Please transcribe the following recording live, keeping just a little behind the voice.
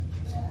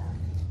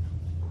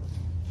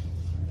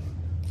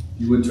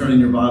You would turn in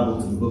your Bible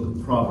to the book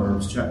of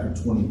Proverbs, chapter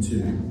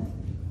 22.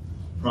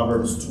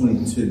 Proverbs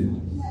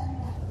 22.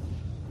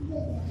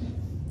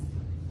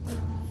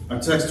 Our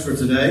text for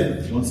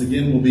today, once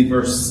again, will be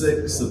verse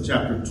 6 of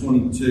chapter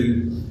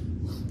 22,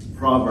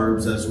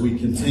 Proverbs, as we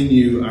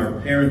continue our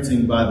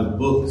Parenting by the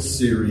Book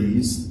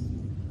series.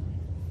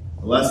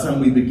 The last time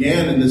we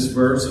began in this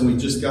verse, and we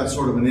just got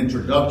sort of an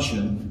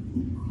introduction,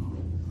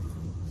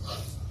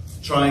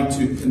 trying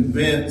to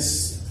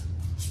convince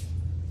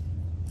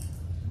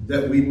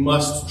that we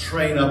must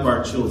train up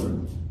our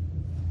children.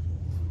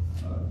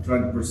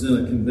 Trying to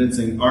present a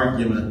convincing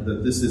argument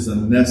that this is a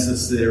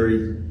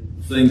necessary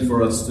thing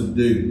for us to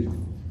do.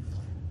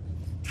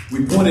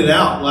 We pointed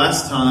out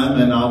last time,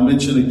 and I'll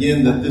mention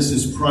again, that this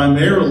is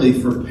primarily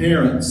for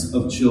parents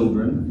of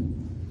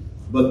children,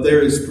 but there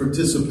is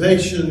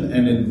participation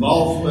and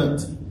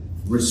involvement,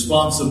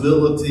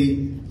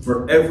 responsibility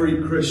for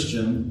every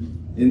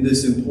Christian in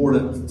this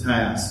important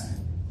task.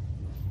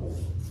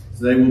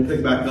 Today we'll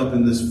pick back up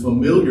in this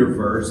familiar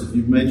verse. If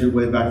you've made your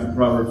way back to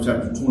Proverbs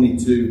chapter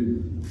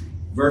 22,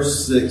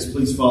 verse 6,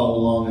 please follow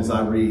along as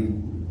I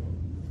read.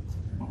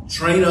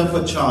 Train up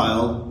a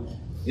child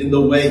in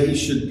the way he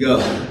should go.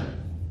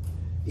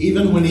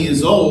 Even when he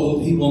is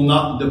old, he will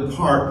not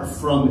depart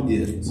from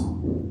it.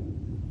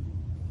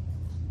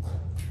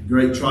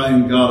 Great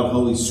triune God of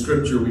Holy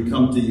Scripture, we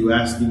come to you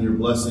asking your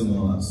blessing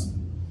on us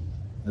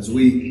as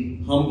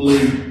we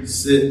humbly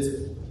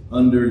sit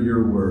under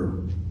your word.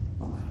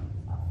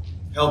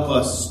 Help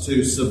us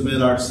to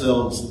submit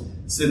ourselves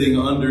sitting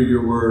under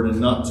your word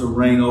and not to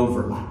reign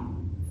over.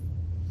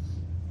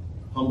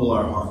 Humble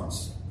our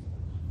hearts.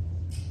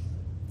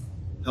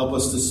 Help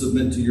us to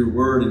submit to your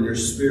word and your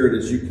spirit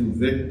as you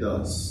convict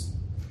us.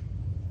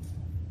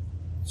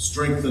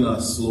 Strengthen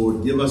us,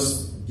 Lord. Give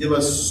us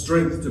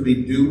strength to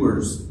be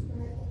doers,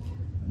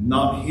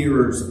 not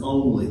hearers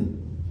only.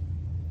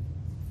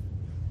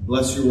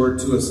 Bless your word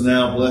to us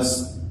now.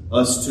 Bless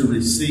us to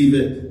receive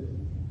it.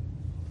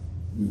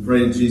 We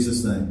pray in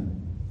Jesus'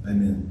 name.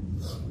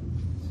 Amen.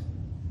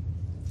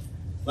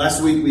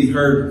 Last week we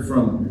heard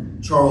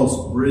from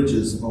Charles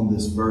Bridges on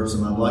this verse,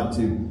 and I'd like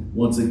to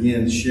once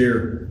again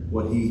share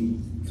what he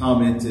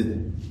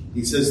commented.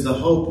 He says, the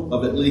hope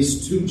of at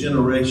least 2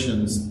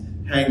 generations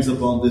hangs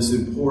upon this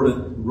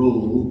important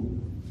rule.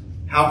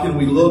 How can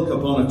we look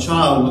upon a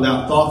child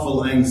without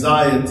thoughtful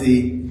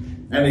anxiety?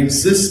 An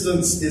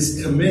existence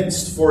is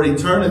commenced for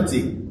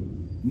eternity.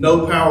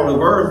 No power of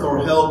earth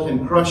or hell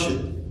can crush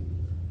it.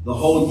 The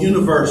whole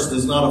universe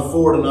does not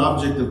afford an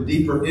object of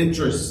deeper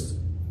interest.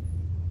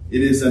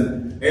 It is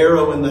an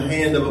arrow in the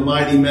hand of a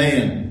mighty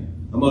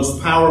man, a most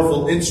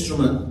powerful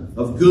instrument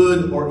of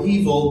good or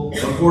evil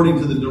according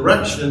to the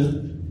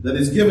direction that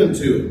is given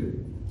to it.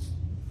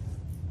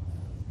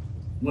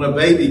 When a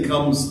baby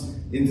comes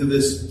into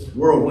this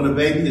world, when a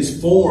baby is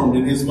formed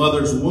in his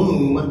mother's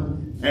womb,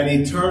 an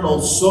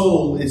eternal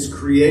soul is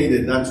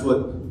created. That's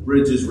what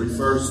Bridges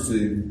refers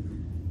to.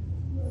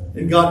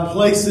 And God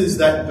places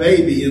that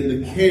baby in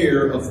the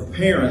care of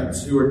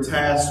parents who are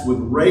tasked with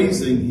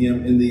raising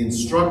him in the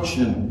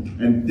instruction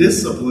and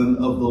discipline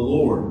of the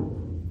Lord.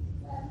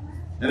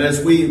 And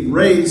as we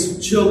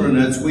raise children,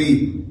 as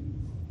we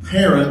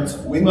parent,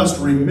 we must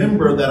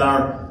remember that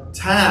our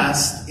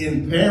task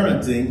in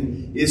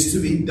parenting is to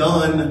be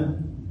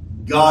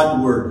done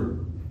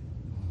Godward,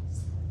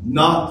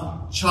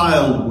 not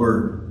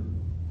childward.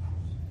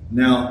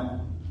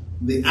 Now,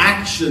 the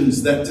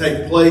actions that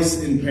take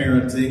place in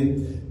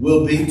parenting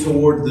will be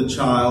toward the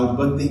child,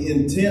 but the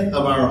intent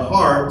of our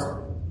heart,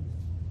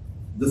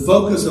 the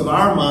focus of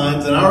our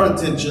minds and our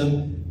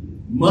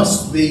attention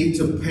must be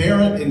to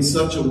parent in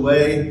such a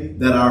way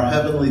that our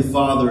Heavenly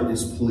Father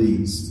is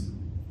pleased.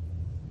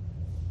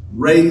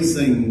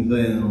 Raising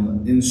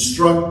them,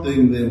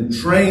 instructing them,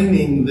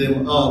 training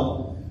them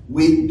up.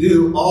 We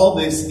do all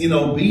this in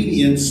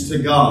obedience to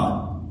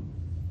God.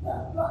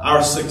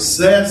 Our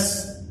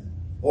success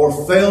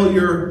or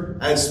failure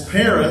as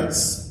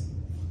parents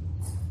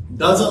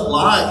doesn't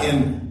lie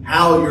in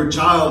how your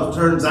child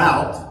turns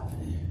out,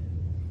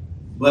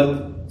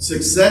 but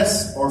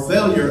success or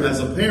failure as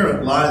a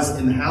parent lies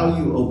in how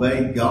you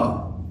obey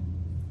God.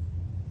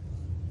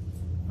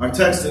 Our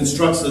text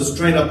instructs us to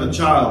train up a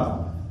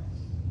child.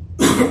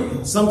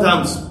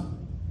 Sometimes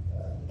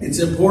it's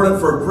important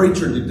for a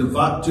preacher to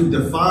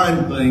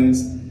define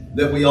things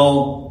that we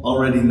all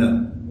already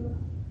know.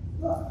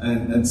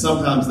 And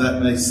sometimes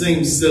that may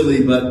seem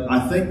silly, but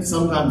I think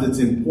sometimes it's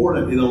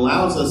important. It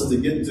allows us to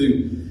get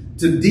to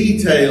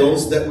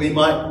details that we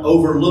might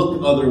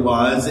overlook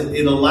otherwise.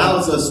 It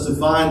allows us to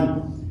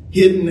find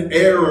hidden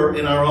error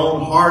in our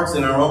own hearts,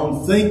 in our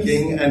own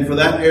thinking, and for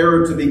that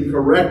error to be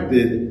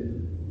corrected,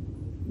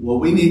 well,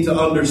 we need to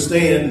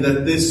understand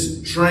that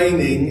this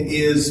training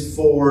is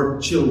for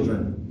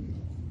children.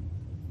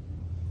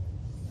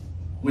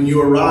 When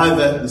you arrive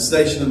at the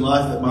station in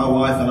life that my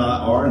wife and I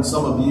are, and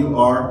some of you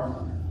are,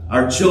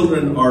 our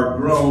children are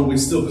grown. We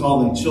still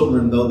call them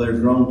children, though they're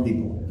grown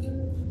people.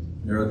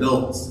 They're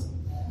adults.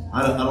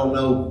 I don't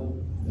know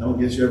don't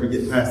guess you ever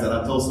get past that.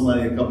 I told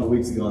somebody a couple of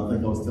weeks ago, I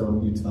think I was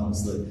telling you,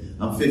 Thomas, that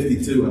I'm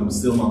 52 and I'm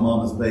still my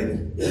mama's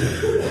baby.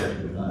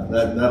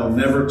 That'll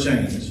never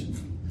change.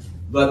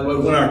 But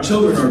when our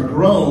children are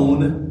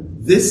grown,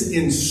 this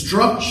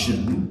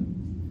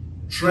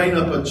instruction, train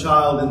up a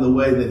child in the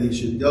way that he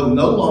should go,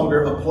 no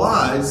longer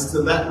applies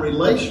to that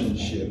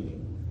relationship.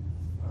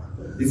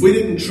 If we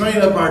didn't train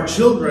up our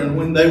children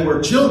when they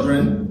were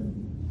children,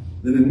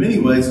 then in many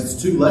ways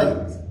it's too late.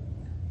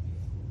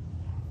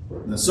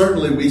 Now,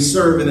 certainly we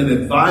serve in an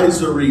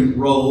advisory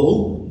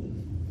role.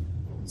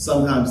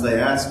 Sometimes they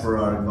ask for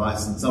our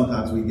advice, and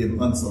sometimes we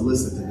give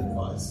unsolicited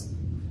advice.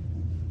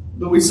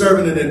 But we serve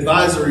in an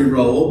advisory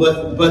role,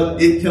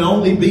 but it can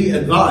only be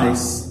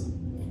advice.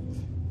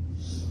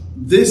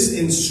 This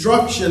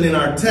instruction in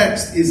our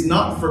text is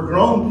not for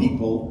grown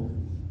people.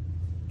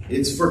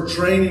 It's for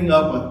training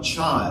up a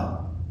child.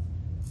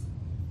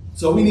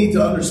 So we need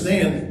to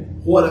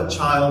understand what a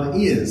child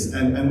is,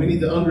 and we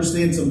need to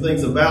understand some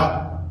things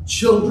about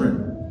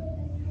children.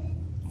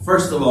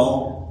 First of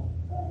all,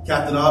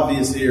 Captain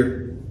Obvious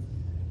here,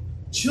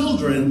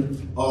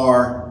 children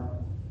are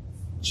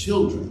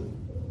children.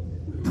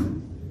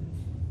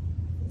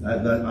 I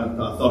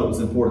thought it was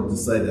important to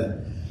say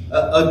that.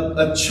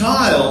 A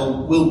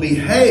child will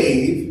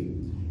behave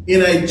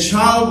in a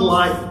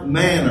childlike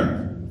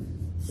manner.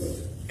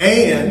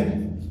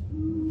 And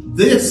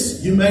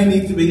this you may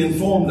need to be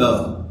informed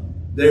of.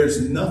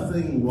 There's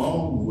nothing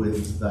wrong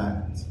with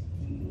that.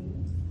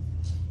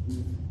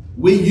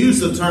 We use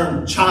the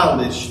term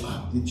childish.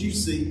 Did you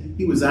see?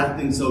 He was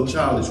acting so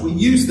childish. We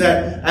use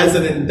that as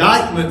an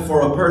indictment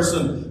for a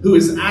person who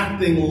is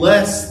acting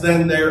less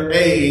than their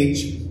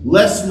age,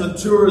 less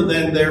mature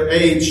than their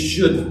age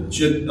should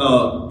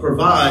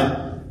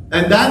provide.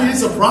 And that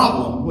is a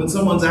problem when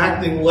someone's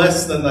acting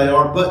less than they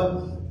are.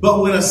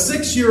 But when a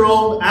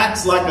 6-year-old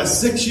acts like a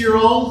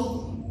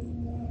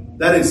 6-year-old,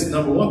 that is,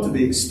 number one, to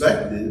be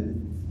expected,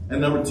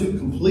 and number two,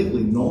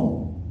 completely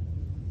normal.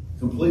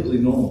 Completely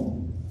normal.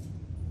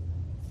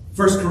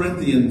 1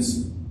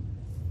 Corinthians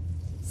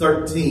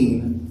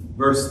 13,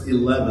 verse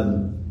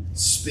 11,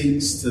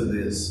 speaks to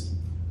this.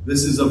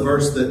 This is a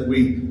verse that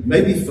we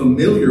may be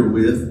familiar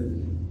with,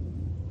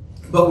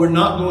 but we're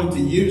not going to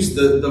use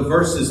the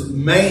verse's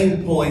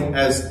main point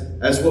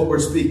as what we're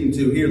speaking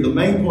to here. The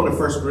main point of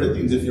 1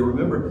 Corinthians, if you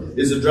remember,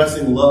 is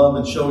addressing love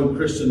and showing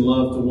Christian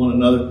love to one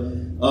another.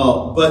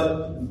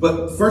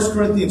 But 1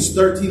 Corinthians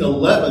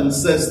 13:11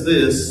 says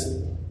this,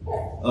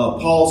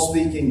 Paul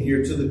speaking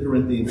here to the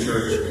Corinthian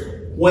church.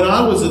 When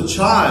I was a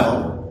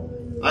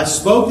child, I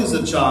spoke as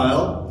a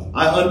child,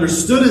 I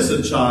understood as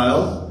a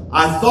child,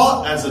 I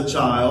thought as a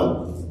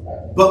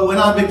child, but when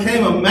I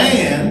became a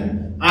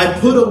man, I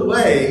put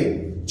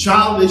away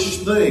childish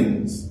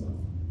things.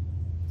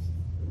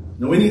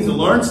 Now we need to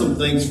learn some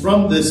things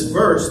from this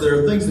verse.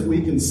 There are things that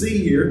we can see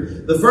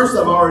here. The first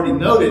I've already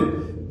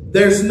noted,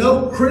 there's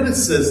no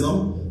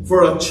criticism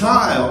for a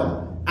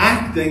child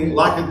acting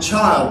like a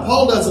child.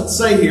 Paul doesn't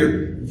say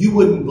here, you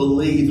wouldn't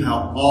believe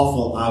how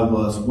awful I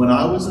was. When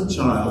I was a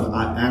child,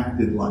 I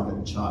acted like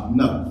a child.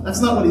 No, that's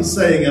not what he's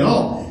saying at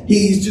all.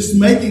 He's just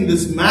making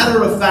this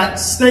matter-of-fact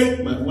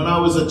statement. When I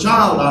was a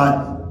child,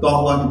 I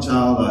thought like a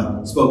child,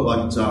 I spoke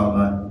like a child,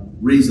 I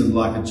reasoned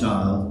like a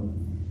child.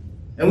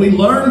 And we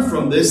learn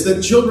from this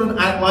that children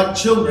act like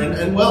children,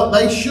 and well,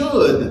 they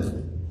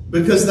should,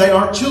 because they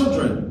are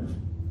children.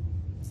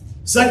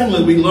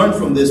 Secondly, we learn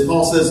from this,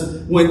 Paul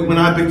says, when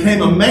I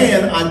became a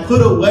man, I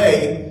put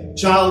away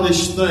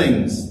childish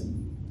things.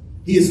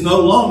 He is no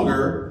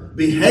longer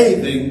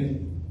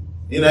behaving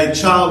in a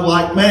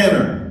childlike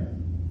manner.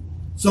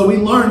 So we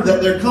learned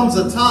that there comes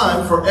a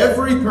time for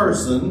every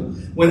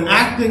person when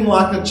acting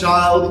like a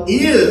child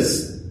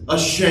is a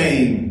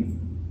shame.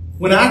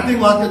 When acting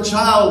like a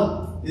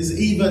child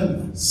is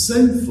even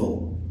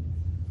sinful.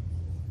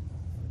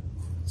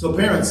 So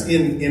parents,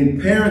 in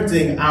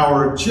parenting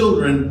our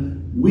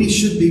children, we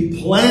should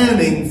be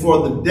planning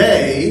for the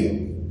day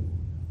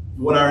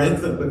when our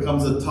infant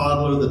becomes a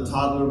toddler, the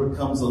toddler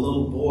becomes a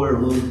little boy or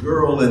a little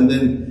girl, and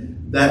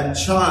then that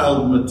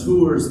child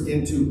matures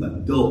into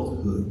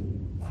adulthood.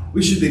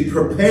 We should be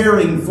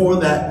preparing for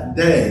that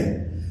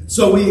day.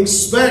 So we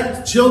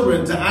expect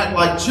children to act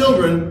like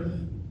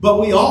children,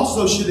 but we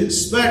also should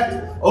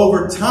expect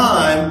over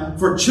time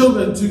for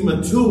children to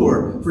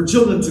mature, for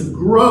children to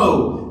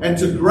grow, and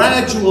to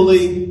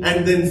gradually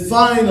and then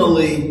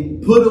finally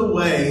put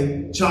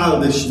away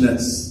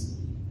childishness.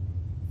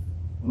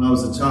 When I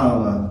was a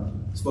child, I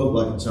spoke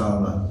like a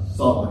child, I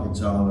thought like a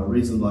child, I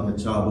reasoned like a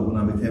child, but when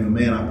I became a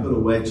man, I put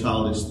away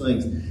childish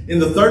things. In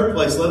the third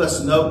place, let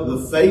us note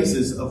the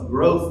phases of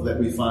growth that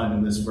we find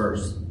in this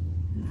verse.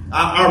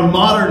 Our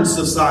modern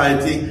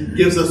society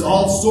gives us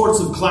all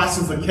sorts of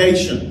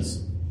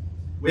classifications.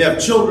 We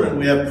have children,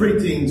 we have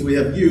preteens, we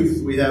have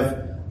youth, we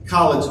have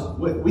college.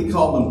 We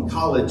call them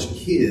college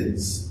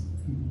kids.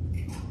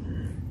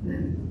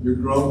 You're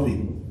grown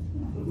people.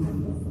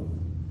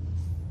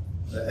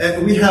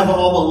 And we have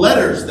all the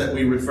letters that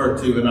we refer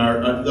to in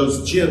our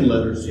those Gen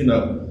letters,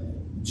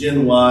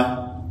 Gen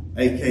Y,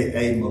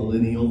 aka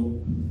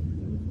millennial.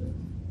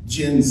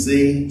 Gen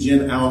Z,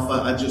 Gen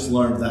Alpha. I just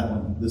learned that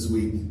one this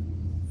week.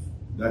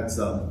 That's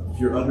if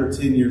you're under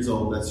 10 years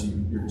old, that's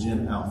you. You're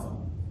Gen Alpha.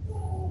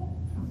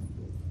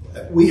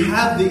 We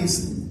have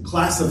these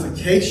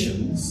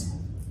classifications,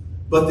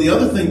 but the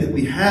other thing that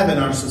we have in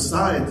our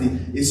society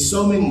is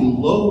so many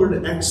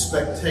lowered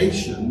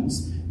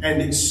expectations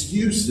and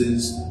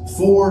excuses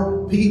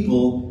for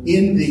people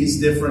in these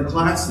different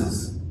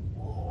classes.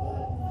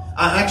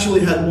 I actually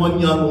had one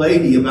young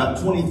lady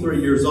about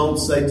 23 years old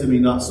say to me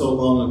not so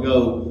long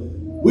ago,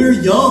 "We're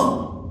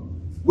young.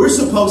 We're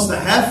supposed to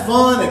have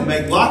fun and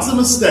make lots of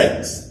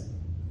mistakes."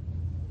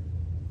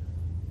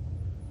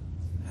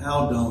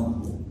 How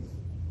dumb.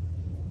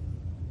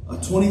 A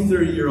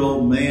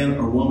 23-year-old man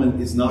or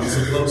woman is not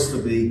supposed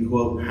to be,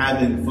 quote,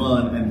 having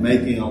fun and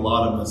making a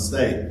lot of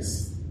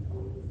mistakes.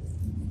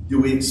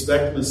 Do we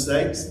expect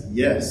mistakes?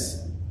 Yes.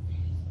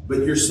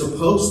 But you're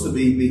supposed to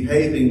be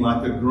behaving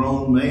like a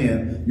grown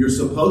man. You're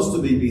supposed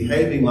to be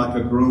behaving like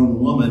a grown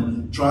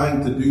woman,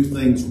 trying to do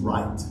things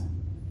right.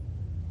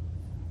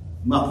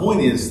 My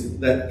point is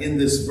that in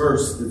this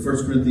verse, in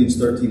 1 Corinthians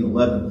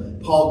 13:11,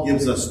 Paul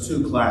gives us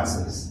two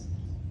classes: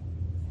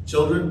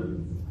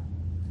 children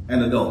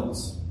and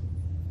adults.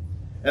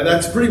 And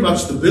that's pretty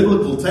much the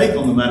biblical take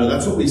on the matter.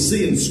 That's what we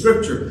see in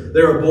Scripture.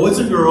 There are boys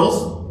and girls,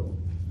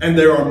 and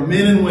there are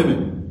men and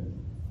women.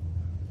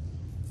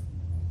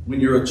 When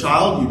you're a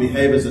child, you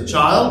behave as a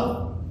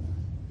child.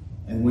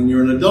 And when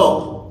you're an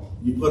adult,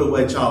 you put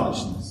away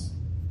childishness.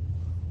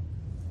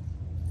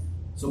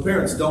 So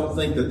parents, don't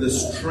think that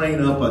this train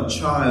up a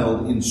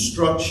child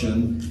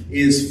instruction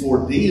is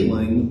for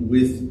dealing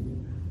with...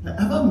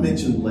 Have I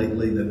mentioned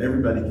lately that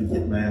everybody could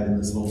get mad in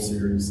this whole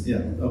series?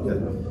 Yeah, okay.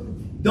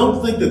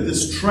 Don't think that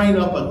this train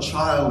up a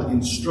child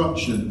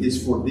instruction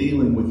is for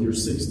dealing with your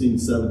 16,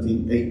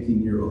 17,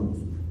 18-year-old.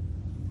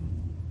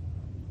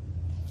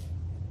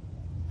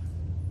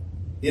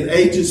 In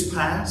ages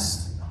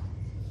past,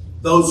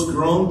 those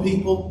grown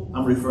people,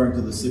 I'm referring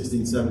to the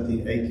 16,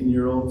 17,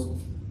 18-year-olds,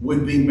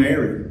 would be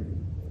married.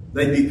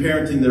 They'd be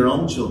parenting their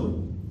own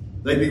children.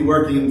 They'd be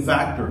working in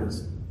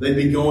factories. They'd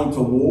be going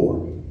to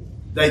war.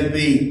 They'd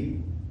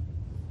be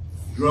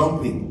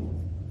grown people.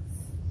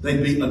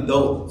 They'd be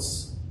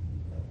adults.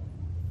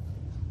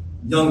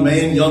 Young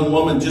man, young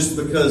woman, just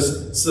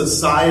because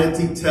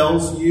society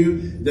tells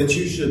you that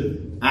you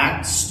should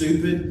act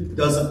stupid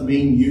doesn't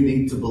mean you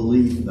need to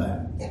believe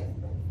that.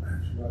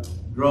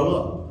 Grow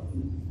up.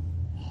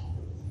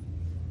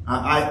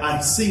 I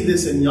see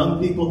this in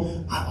young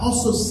people. I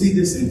also see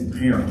this in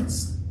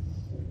parents.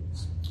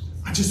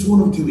 I just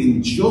want them to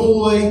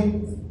enjoy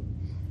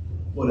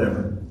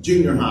whatever,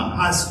 junior high,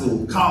 high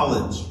school,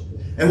 college.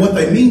 And what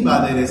they mean by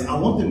that is I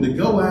want them to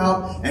go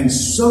out and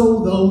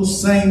sow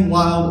those same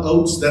wild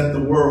oats that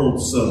the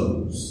world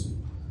sows.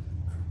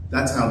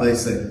 That's how they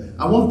say it.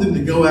 I want them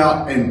to go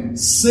out and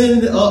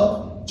sin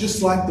up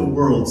just like the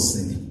world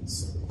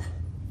sins.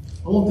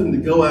 I want them to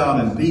go out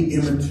and be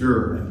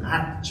immature and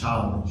act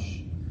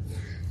childish.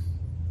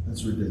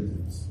 That's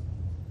ridiculous.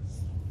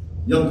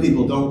 Young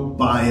people, don't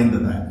buy into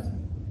that.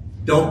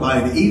 Don't buy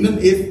it. Even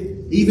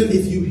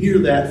if you hear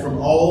that from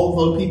all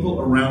the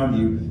people around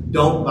you,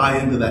 don't buy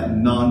into that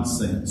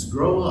nonsense.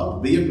 Grow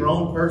up. Be a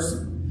grown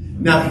person.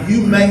 Now,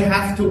 you may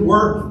have to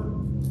work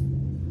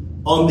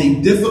on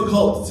the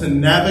difficult to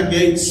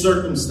navigate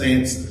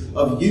circumstance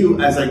of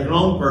you as a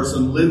grown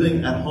person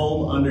living at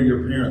home under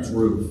your parents'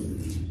 roof.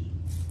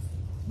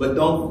 But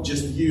don't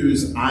just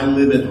use "I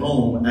live at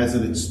home" as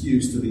an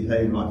excuse to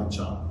behave like a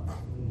child.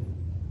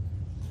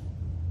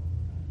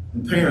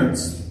 And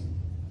parents,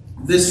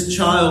 this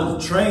child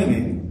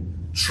training,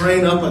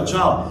 train up a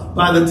child.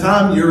 By the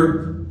time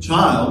your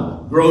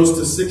child grows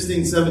to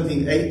 16,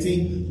 17,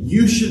 18,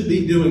 you should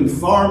be doing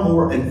far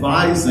more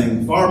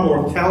advising, far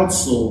more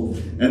counsel,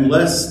 and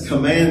less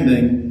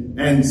commanding.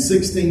 And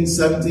 16,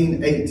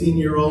 17,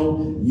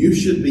 18-year-old, you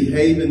should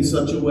behave in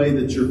such a way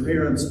that your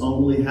parents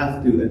only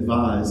have to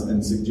advise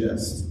and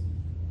suggest.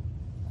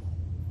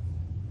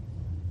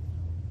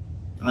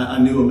 I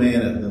knew a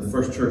man at the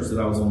first church that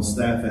I was on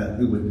staff at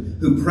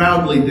who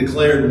proudly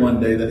declared one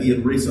day that he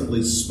had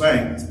recently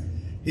spanked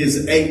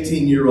his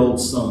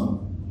 18-year-old son.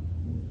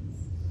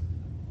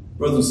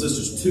 Brothers and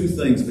sisters, two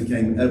things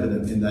became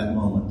evident in that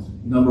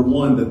moment. Number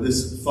one, that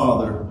this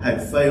father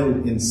had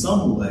failed in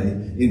some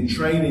way in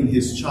training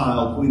his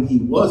child when he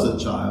was a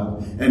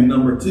child. And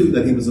number two,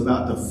 that he was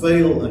about to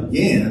fail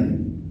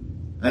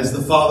again as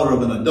the father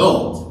of an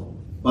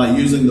adult by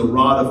using the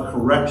rod of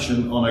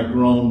correction on a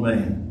grown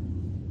man.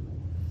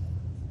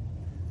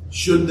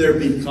 Should there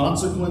be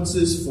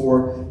consequences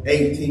for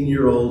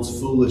 18-year-olds'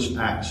 foolish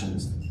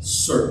actions?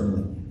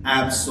 Certainly.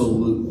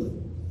 Absolutely.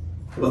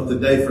 But the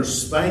day for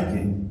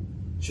spanking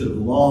should have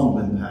long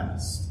been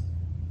past.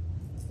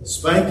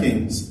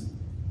 Spankings,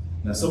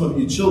 now some of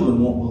you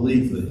children won't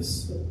believe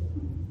this,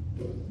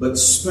 but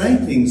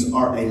spankings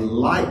are a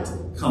light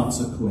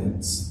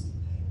consequence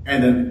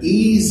and an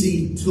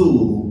easy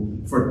tool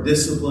for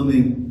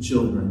disciplining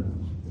children.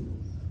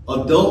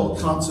 Adult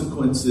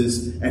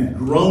consequences and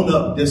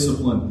grown-up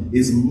discipline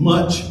is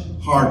much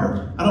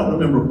harder. I don't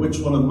remember which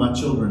one of my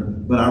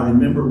children, but I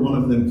remember one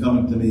of them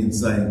coming to me and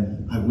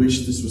saying, I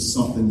wish this was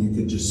something you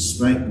could just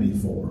spank me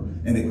for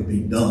and it would be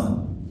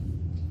done.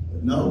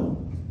 But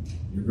no,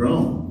 you're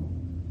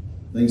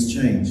grown. Things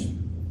change.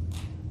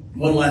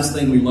 One last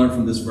thing we learn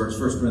from this verse,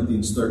 1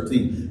 Corinthians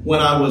 13.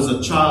 When I was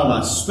a child,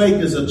 I spake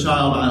as a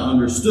child, I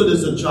understood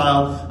as a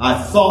child,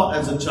 I thought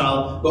as a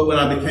child, but when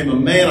I became a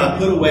man, I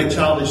put away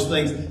childish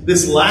things.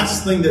 This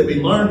last thing that we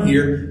learn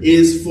here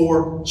is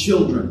for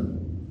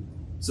children.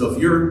 So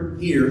if you're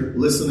here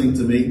listening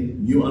to me,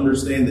 you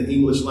understand the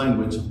English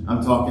language,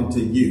 I'm talking to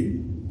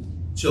you,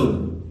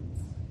 children.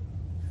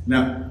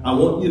 Now, I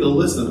want you to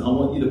listen, I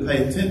want you to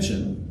pay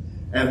attention.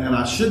 And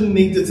I shouldn't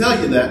need to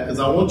tell you that because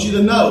I want you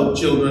to know,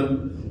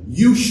 children,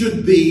 you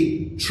should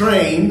be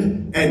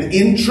trained and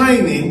in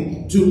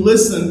training to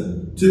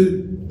listen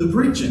to the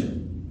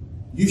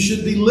preaching. You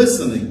should be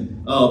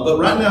listening. But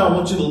right now I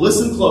want you to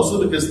listen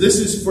closely because this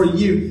is for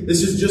you.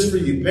 This is just for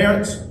you.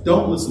 Parents,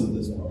 don't listen to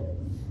this part.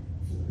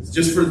 It's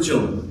just for the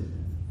children.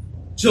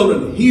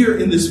 Children, here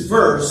in this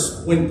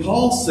verse, when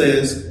Paul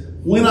says,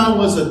 when I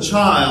was a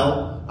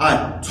child,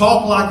 I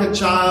talked like a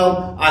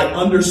child, I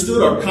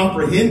understood or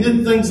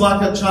comprehended things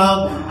like a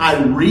child,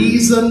 I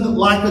reasoned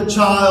like a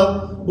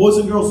child. Boys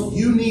and girls,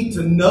 you need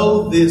to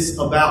know this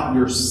about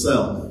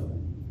yourself.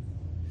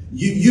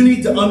 You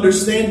need to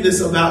understand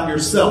this about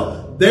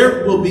yourself.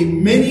 There will be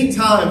many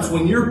times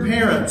when your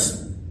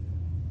parents,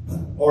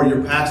 or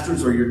your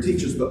pastors or your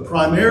teachers, but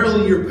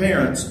primarily your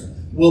parents,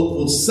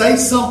 will say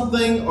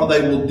something or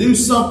they will do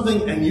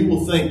something and you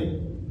will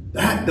think,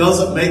 that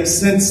doesn't make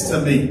sense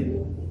to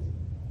me.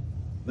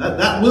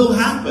 That will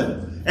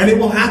happen. And it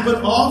will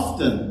happen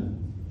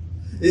often.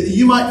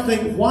 You might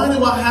think, why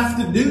do I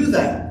have to do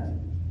that?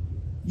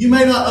 You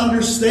may not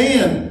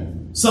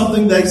understand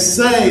something they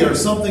say or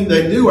something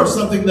they do or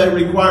something they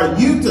require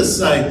you to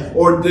say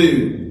or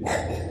do.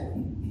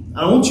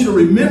 I want you to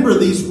remember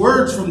these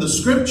words from the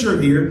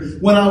scripture here.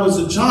 When I was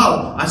a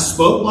child, I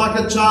spoke like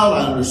a child,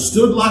 I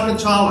understood like a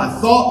child,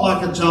 I thought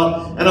like a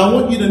child. And I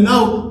want you to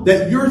know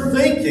that your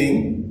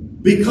thinking,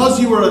 because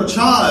you were a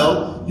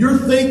child, your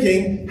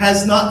thinking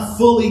has not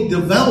fully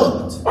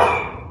developed.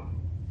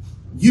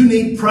 You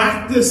need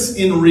practice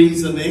in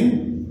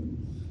reasoning.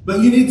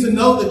 But you need to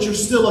know that you're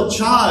still a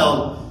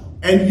child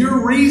and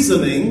your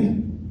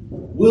reasoning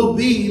will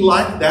be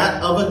like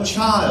that of a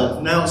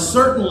child. Now,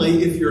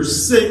 certainly if you're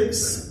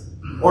 6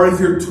 or if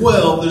you're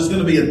 12, there's going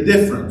to be a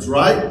difference,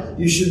 right?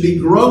 You should be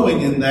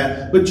growing in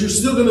that, but you're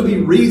still going to be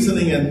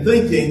reasoning and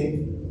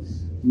thinking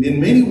in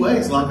many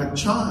ways like a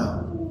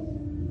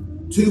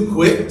child. Too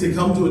quick to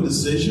come to a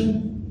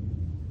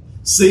decision.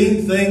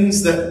 Seeing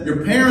things that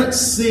your parents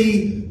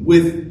see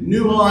with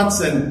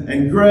nuance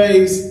and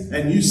grays,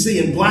 and you see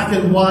in black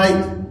and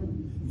white.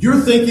 Your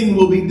thinking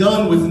will be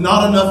done with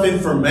not enough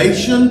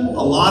information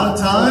a lot of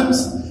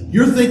times.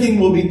 Your thinking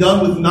will be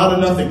done with not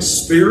enough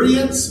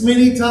experience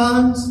many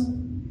times.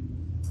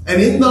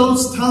 And in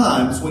those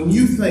times when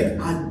you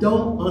think, I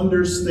don't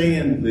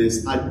understand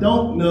this, I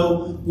don't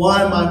know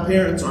why my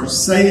parents are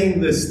saying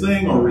this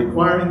thing or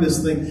requiring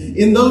this thing,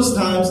 in those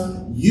times,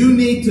 you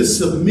need to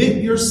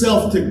submit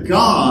yourself to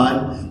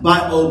God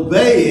by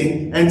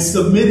obeying and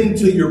submitting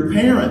to your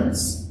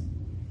parents.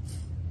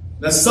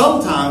 Now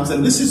sometimes,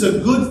 and this is a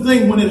good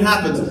thing when it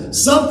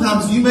happens,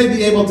 sometimes you may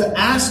be able to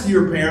ask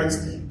your parents,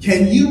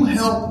 can you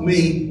help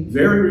me,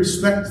 very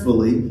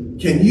respectfully,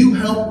 can you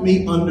help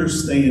me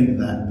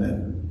understand that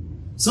better?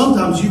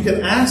 Sometimes you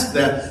can ask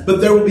that,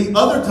 but there will be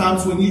other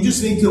times when you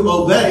just need to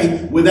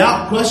obey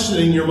without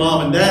questioning your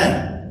mom and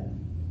dad.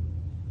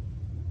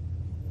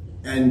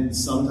 And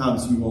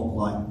sometimes you won't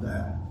like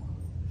that.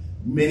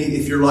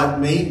 If you're like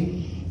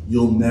me,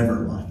 you'll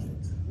never like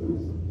it.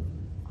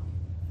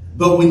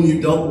 But when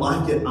you don't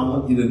like it, I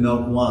want you to know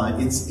why.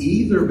 It's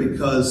either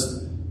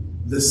because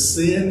the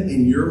sin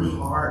in your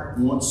heart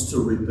wants to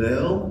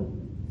rebel,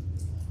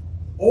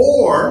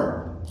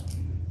 or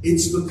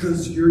it's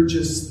because you're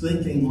just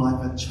thinking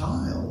like a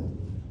child.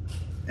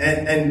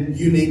 And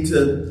you need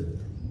to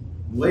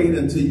wait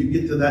until you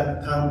get to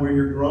that time where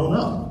you're grown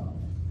up,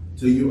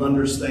 till you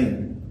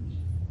understand.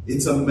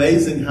 It's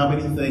amazing how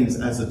many things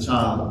as a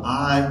child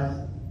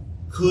I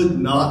could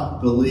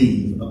not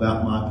believe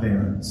about my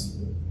parents.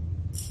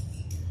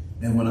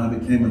 And when I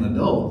became an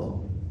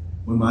adult,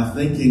 when my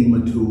thinking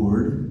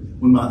matured,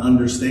 when my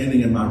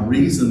understanding and my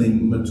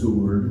reasoning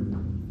matured,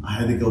 I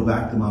had to go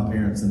back to my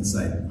parents and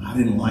say, I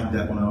didn't like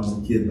that when I was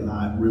a kid, but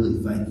I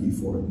really thank you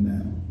for it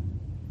now.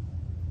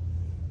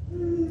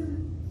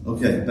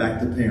 Okay, back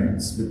to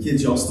parents. But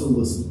kids, y'all still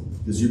listen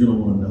because you're going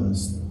to want to know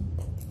this stuff.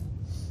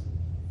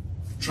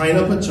 Train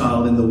up a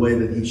child in the way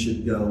that he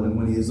should go, and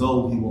when he is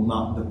old, he will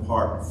not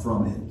depart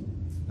from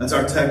it. That's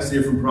our text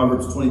here from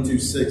Proverbs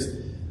 22:6.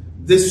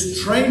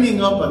 This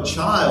training up a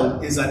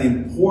child is an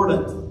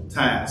important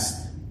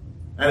task,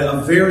 and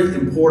a very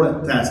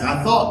important task.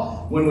 I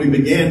thought when we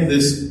began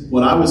this,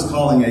 what I was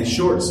calling a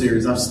short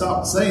series, I've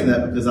stopped saying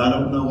that because I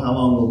don't know how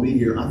long we'll be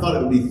here. I thought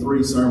it would be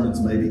 3 sermons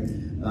maybe.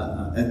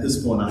 At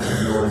this point, I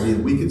have no idea.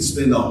 We could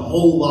spend a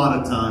whole lot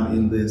of time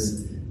in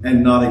this,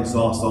 and not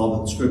exhaust all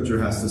that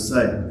Scripture has to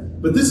say.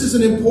 But this is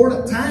an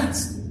important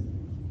task.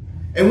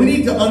 And we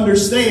need to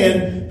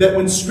understand that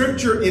when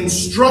Scripture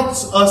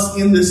instructs us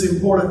in this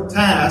important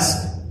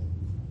task,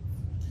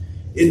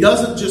 it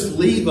doesn't just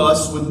leave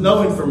us with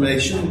no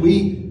information.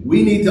 We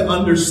need to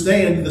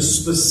understand the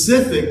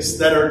specifics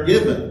that are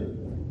given.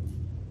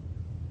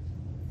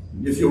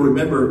 If you'll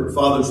remember,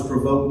 fathers,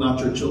 provoke not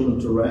your children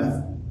to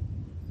wrath,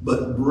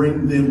 but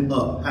bring them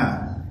up.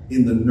 How?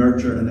 In the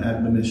nurture and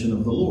admonition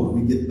of the Lord.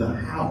 We get the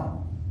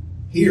how.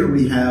 Here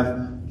we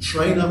have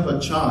train up a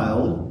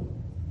child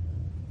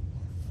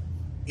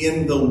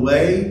in the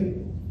way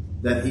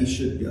that he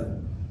should go.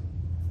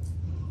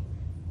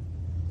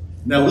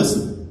 Now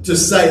listen, to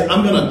say,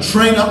 I'm going to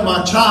train up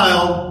my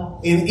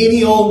child in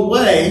any old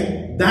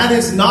way, that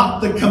is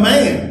not the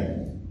command.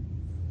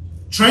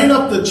 Train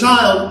up the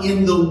child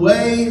in the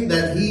way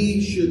that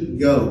he should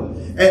go.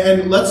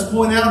 And let's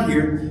point out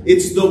here,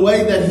 it's the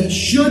way that he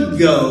should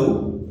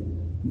go,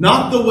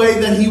 not the way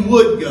that he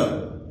would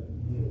go.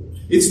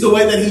 It's the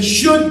way that he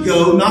should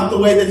go, not the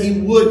way that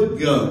he would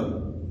go.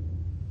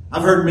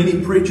 I've heard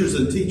many preachers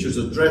and teachers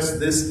address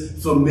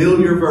this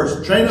familiar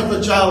verse. Train up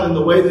a child in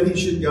the way that he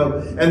should go.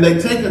 And they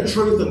take a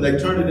truth and they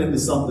turn it into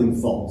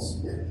something false.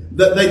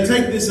 That they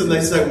take this and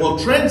they say, well,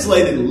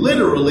 translated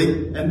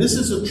literally, and this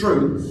is a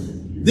truth,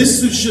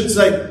 this should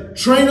say,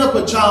 train up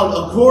a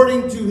child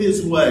according to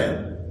his way.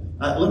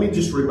 Let me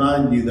just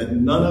remind you that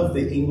none of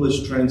the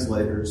English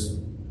translators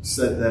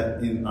said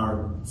that in our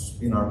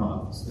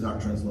Bibles, in our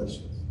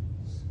translations.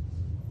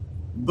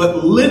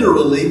 But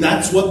literally,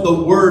 that's what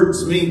the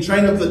words mean.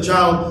 Train up the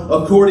child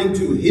according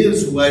to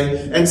his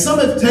way. And some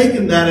have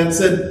taken that and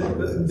said,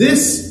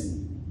 this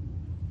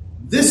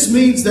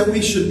means that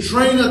we should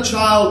train a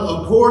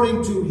child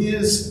according to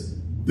his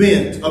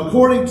bent,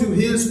 according to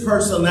his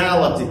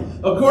personality,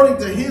 according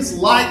to his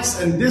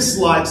likes and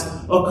dislikes,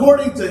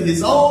 according to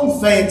his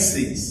own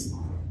fancies.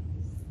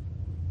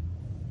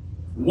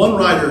 One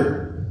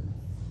writer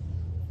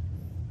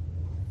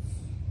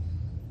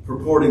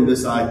purporting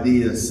this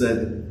idea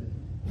said,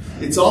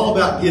 it's all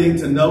about getting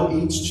to know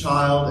each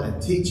child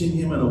and teaching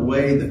him in a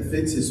way that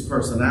fits his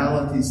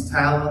personalities,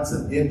 talents,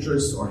 and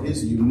interests, or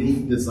his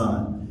unique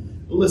design.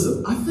 Well,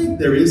 listen, I think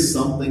there is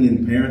something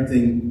in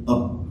parenting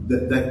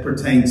that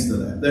pertains to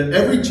that. That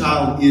every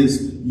child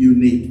is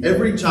unique.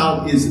 Every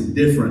child is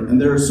different. And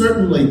there are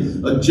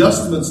certainly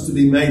adjustments to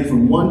be made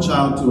from one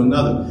child to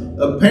another.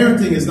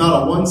 Parenting is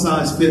not a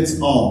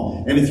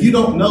one-size-fits-all. And if you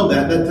don't know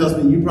that, that tells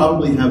me you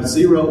probably have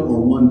 0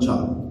 or 1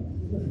 child.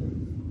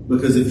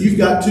 Because if you've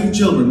got 2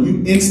 children,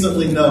 you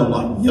instantly know,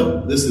 like,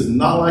 yep, this is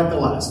not like the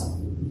last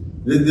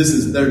one.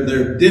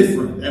 They're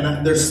different.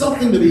 And there's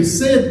something to be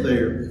said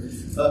there.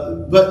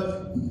 But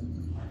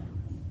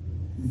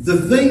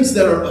the things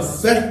that are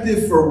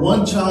effective for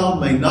one child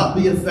may not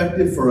be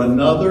effective for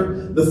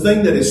another. The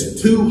thing that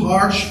is too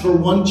harsh for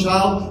one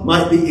child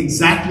might be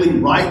exactly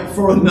right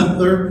for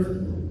another.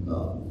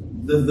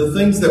 The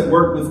things that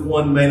work with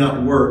one may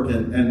not work.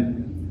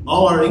 And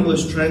all our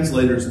English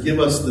translators give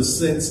us the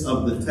sense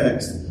of the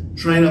text.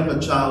 Train up a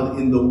child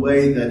in the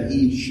way that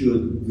he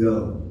should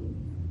go.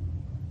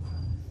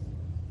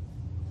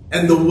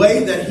 And the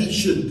way that he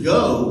should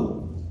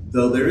go,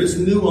 though there is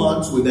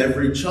nuance with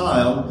every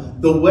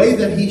child, the way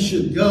that he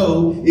should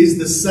go is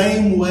the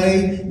same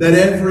way that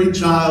every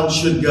child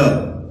should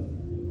go.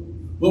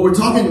 What we're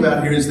talking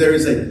about here is there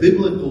is a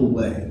biblical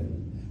way.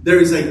 There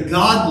is a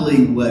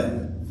godly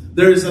way.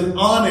 There is an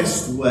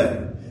honest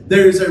way.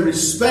 There is a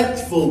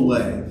respectful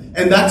way.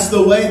 And that's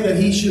the way that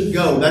he should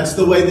go. That's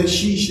the way that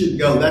she should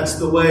go. That's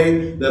the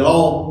way that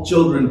all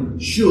children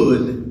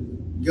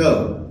should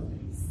go.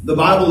 The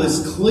Bible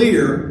is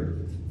clear.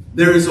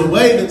 There is a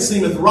way that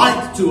seemeth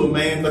right to a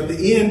man, but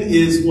the end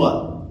is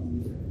what?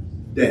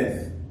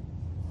 Death.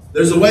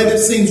 There's a way that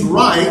seems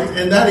right,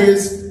 and that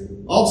is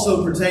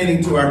also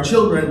pertaining to our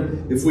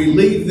children. If we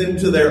leave them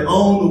to their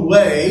own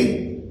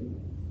way,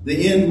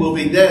 the end will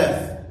be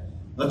death.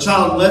 A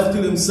child left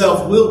to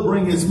himself will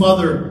bring his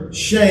mother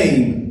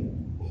shame.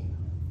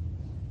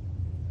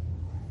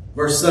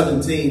 Verse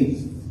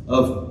 17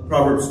 of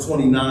Proverbs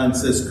 29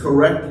 says,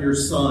 correct your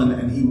son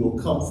and he will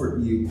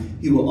comfort you.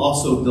 He will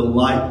also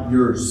delight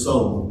your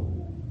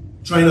soul.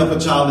 Train up a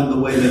child in the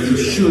way that he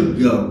should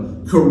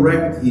go.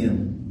 Correct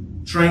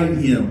him. Train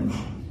him.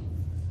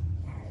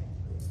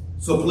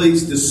 So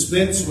please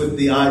dispense with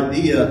the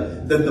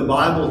idea that the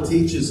Bible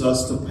teaches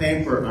us to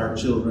pamper our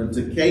children,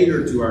 to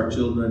cater to our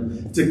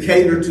children, to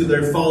cater to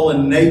their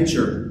fallen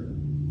nature.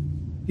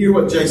 Hear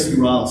what J.C.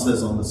 Ryle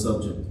says on the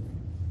subject.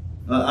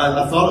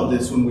 I thought of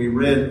this when we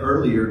read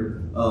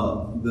earlier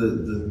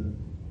the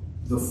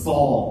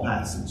fall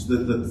passage,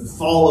 the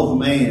fall of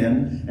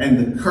man and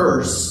the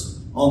curse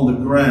on the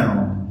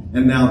ground.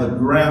 And now the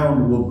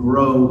ground will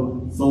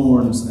grow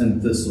thorns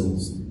and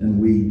thistles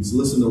and weeds.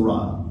 Listen to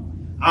Ryle.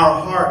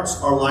 Our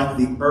hearts are like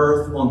the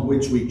earth on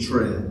which we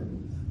tread.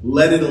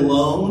 Let it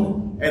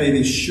alone, and it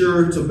is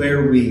sure to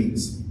bear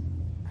weeds.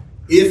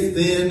 If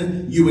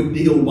then you would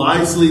deal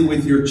wisely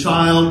with your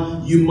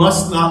child, you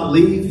must not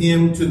leave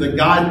him to the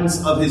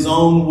guidance of his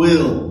own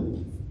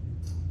will.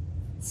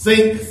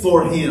 think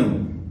for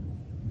Him,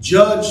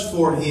 judge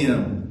for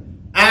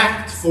Him,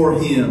 act for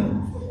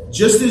Him,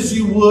 just as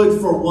you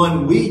would for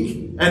one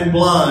weak and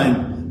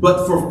blind,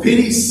 but for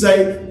pity's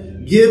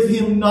sake, give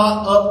him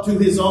not up to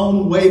his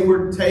own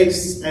wayward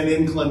tastes and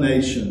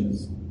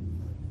inclinations.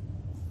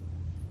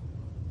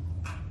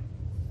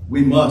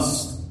 We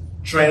must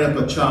train up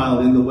a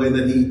child in the way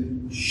that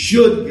he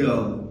should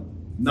go,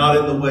 not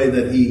in the way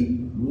that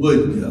he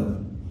would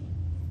go.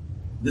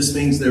 This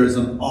means there is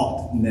an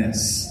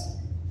oughtness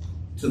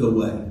to the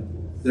way.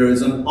 There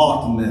is an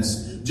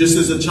oughtness. Just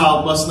as a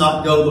child must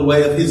not go the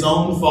way of his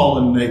own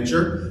fallen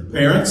nature,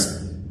 parents,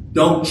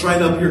 don't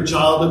train up your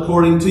child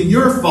according to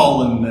your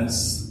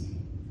fallenness.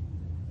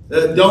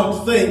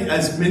 Don't think,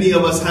 as many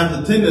of us have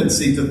the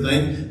tendency to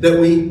think, that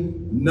we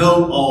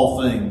know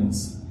all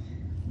things.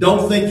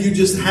 Don't think you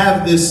just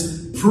have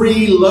this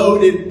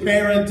preloaded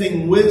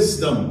parenting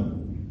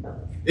wisdom.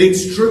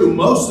 It's true,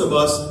 most of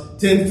us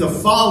tend to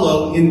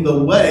follow in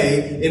the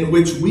way in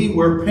which we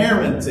were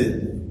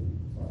parented.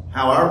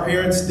 How our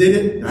parents did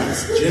it,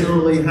 that's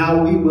generally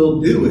how we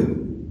will do it.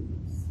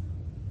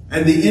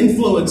 And the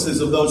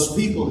influences of those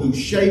people who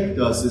shaped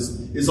us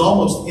is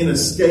almost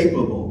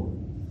inescapable.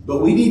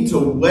 But we need to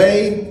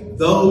weigh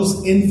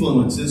those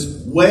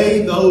influences,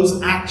 weigh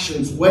those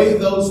actions, weigh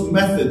those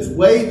methods,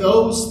 weigh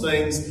those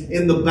things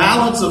in the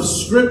balance of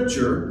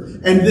Scripture,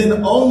 and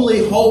then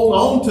only hold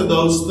on to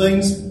those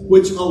things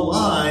which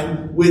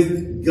align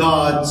with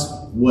God's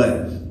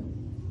way.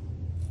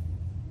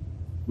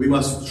 We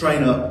must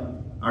train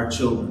up our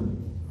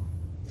children.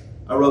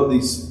 I wrote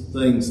these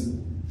things.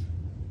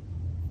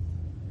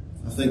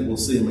 I think we'll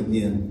see them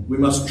again. We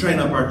must train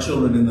up our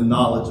children in the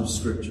knowledge of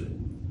Scripture.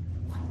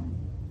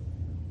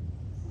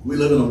 We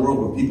live in a world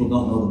where people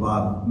don't know the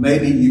Bible.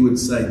 Maybe you would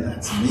say,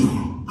 that's me.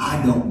 I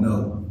don't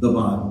know the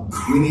Bible.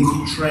 We need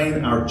to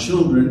train our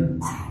children,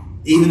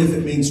 even if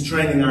it means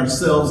training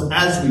ourselves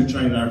as we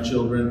train our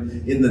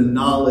children, in the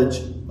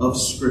knowledge of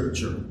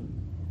Scripture.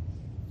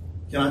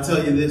 Can I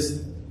tell you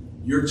this?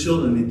 Your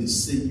children need to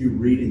see you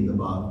reading the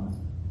Bible.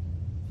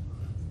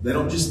 They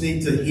don't just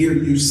need to hear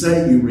you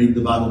say you read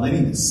the Bible. They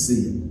need to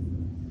see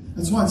it.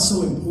 That's why it's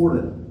so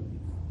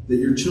important that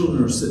your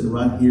children are sitting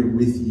right here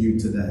with you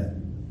today.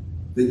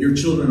 That your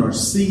children are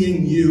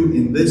seeing you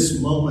in this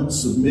moment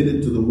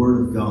submitted to the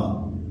Word of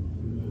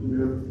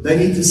God. They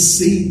need to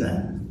see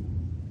that.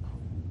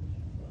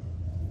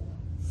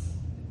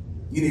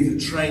 You need to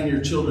train your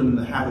children in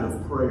the habit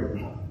of prayer.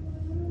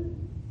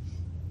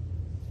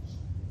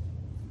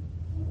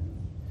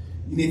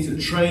 You need to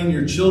train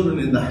your children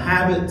in the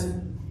habit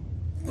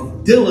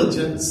of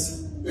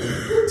diligence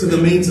to the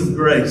means of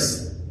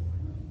grace.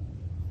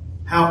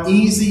 How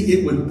easy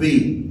it would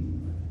be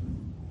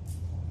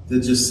to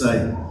just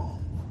say,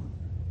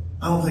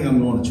 I don't think I'm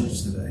going to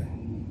church today.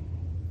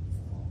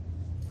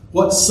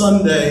 What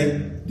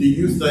Sunday do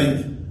you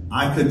think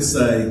I could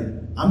say,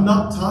 I'm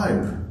not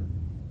tired?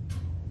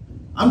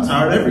 I'm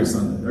tired every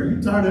Sunday. Are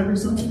you tired every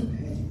Sunday?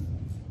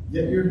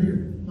 Yet you're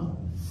here. No.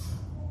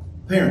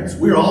 Parents,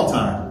 we're all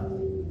tired.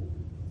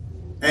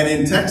 And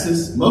in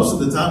Texas, most of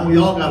the time, we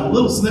all got a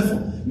little sniffle.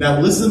 Now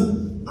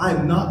listen,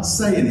 I'm not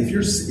saying if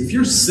you're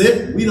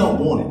sick, we don't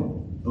want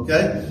it.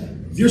 Okay?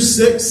 If you're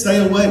sick,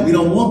 stay away. We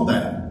don't want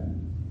that.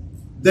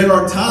 There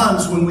are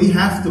times when we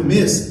have to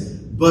miss,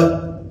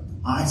 but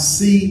I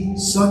see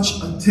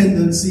such a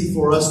tendency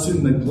for us to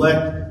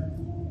neglect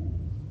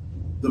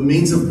the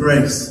means of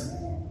grace.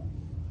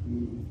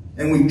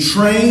 And we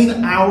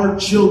train our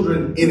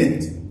children in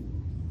it.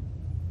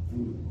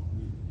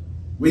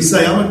 We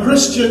say, I'm a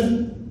Christian.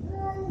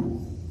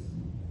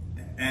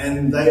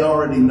 And they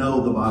already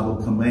know the Bible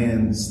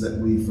commands that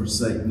we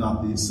forsake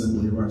not the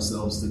assembly of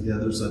ourselves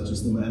together, such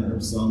as the manner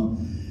of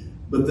some.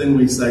 But then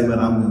we say, but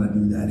I'm going to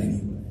do that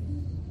anyway.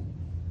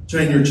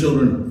 Train your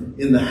children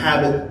in the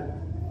habit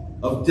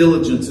of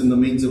diligence in the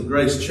means of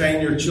grace.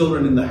 Train your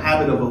children in the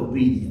habit of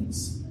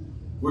obedience.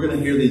 We're going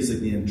to hear these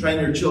again. Train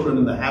your children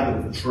in the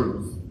habit of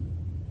truth.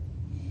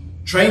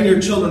 Train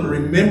your children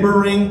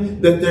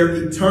remembering that their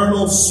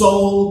eternal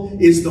soul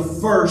is the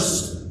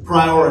first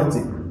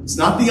priority. It's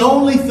not the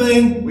only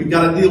thing. We've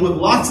got to deal with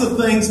lots of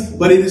things,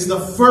 but it is the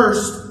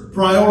first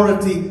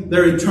priority,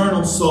 their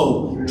eternal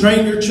soul.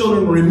 Train your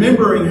children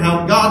remembering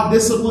how God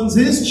disciplines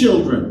His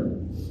children.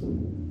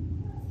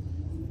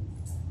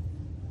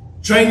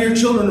 Train your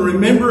children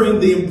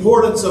remembering the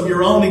importance of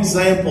your own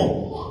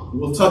example.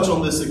 We'll touch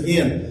on this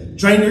again.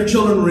 Train your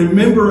children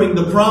remembering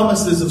the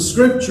promises of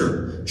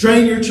Scripture.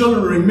 Train your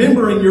children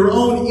remembering your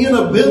own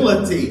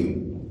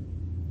inability.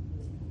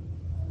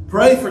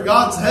 Pray for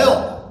God's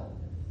help.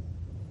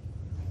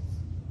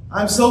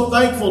 I'm so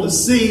thankful to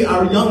see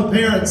our young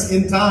parents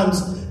in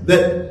times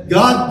that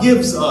God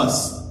gives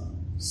us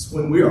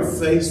when we are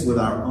faced with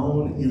our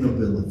own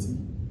inability.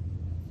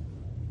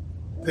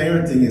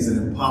 Parenting is an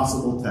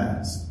impossible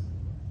task.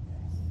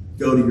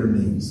 Go to your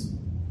knees.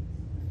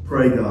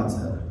 Pray God's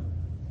help.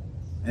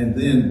 And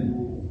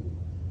then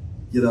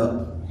get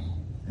up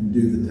and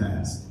do the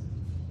task.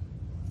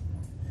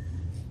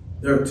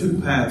 There are two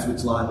paths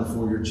which lie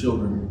before your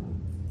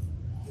children.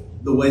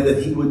 The way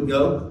that He would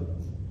go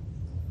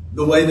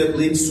the way that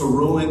leads to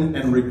ruin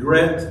and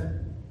regret,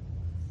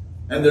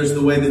 and there's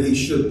the way that he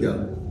should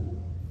go.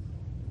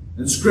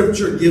 And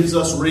Scripture gives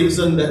us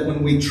reason that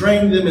when we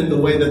train them in the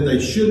way that they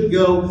should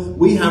go,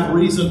 we have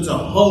reason to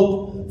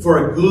hope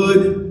for a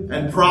good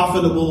and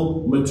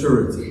profitable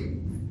maturity.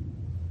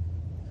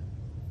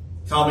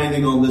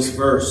 Commenting on this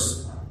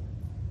verse,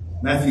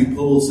 Matthew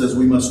Poole says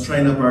we must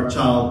train up our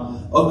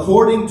child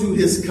according to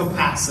his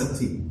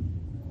capacity,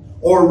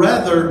 or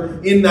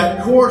rather in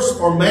that course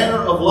or manner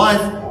of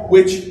life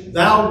which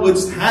thou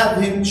wouldst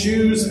have him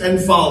choose and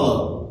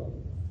follow.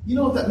 You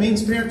know what that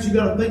means, parents? You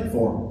got to think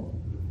for him.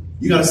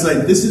 You got to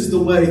say, this is the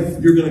way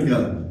you're going to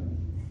go.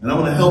 And I'm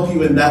going to help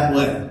you in that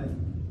way.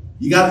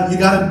 You got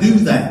to do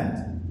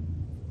that.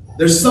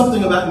 There's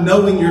something about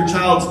knowing your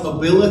child's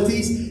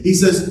abilities. He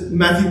says,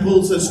 Matthew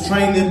Poole says,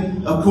 train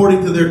them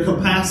according to their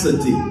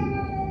capacity.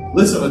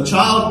 Listen, a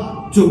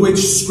child to which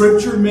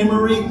Scripture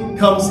memory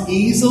comes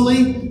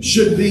easily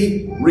should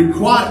be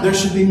required. There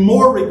should be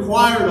more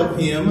required of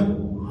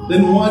him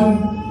than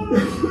one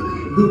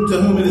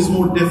to whom it is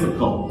more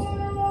difficult.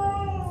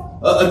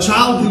 A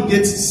child who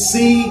gets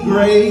C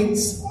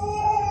grades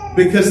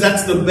because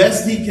that's the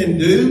best he can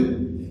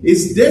do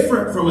is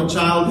different from a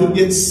child who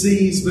gets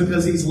C's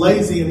because he's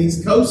lazy and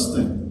he's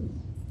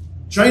coasting.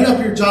 Train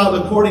up your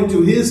child according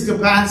to his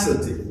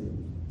capacity.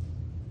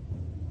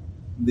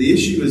 The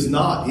issue is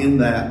not in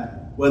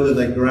that whether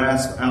they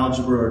grasp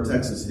algebra or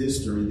Texas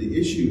history. The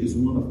issue is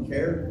one of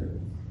character.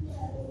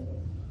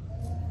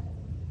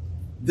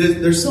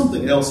 There's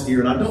something else here,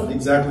 and I don't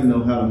exactly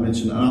know how to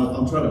mention it.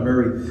 I'll try to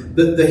hurry.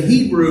 The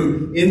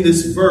Hebrew in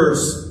this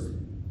verse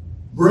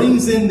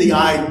brings in the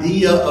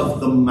idea of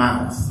the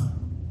mouth.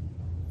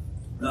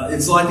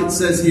 It's like it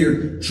says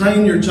here,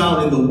 train your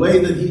child in the way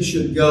that he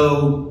should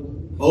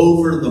go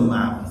over the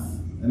mouth.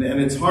 And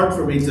it's hard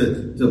for me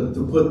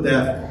to put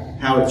that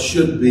how it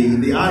should be.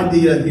 The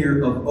idea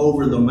here of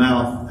over the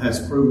mouth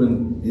has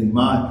proven in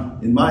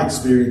my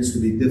experience to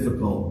be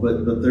difficult,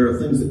 but there are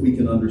things that we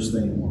can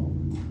understand.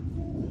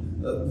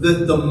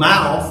 The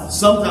mouth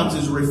sometimes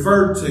is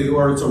referred to,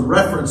 or it's a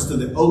reference to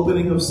the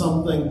opening of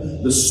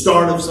something, the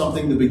start of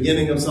something, the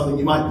beginning of something.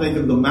 You might think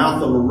of the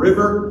mouth of a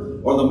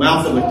river or the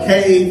mouth of a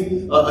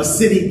cave. A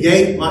city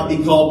gate might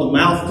be called the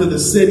mouth to the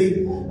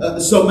city.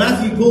 So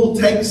Matthew Poole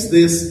takes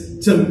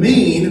this to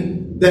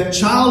mean that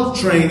child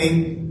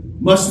training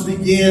must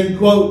begin,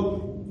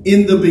 quote,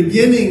 in the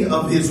beginning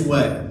of his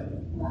way,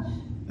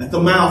 at the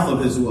mouth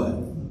of his way.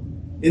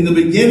 In the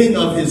beginning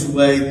of his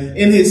way,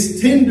 in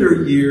his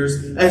tender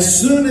years, as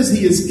soon as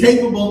he is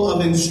capable of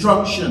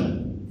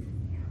instruction.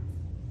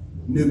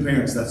 New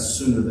parents, that's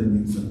sooner than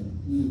you think.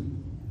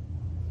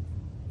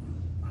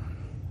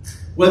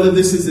 Whether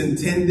this is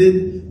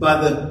intended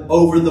by the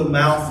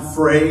over-the-mouth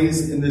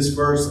phrase in this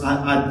verse,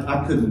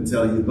 I couldn't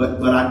tell you,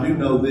 but I do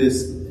know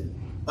this.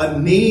 A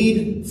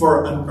need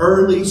for an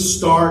early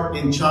start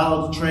in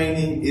child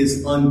training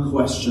is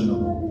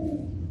unquestionable.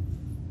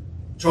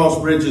 Charles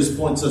Bridges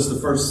points us to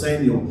 1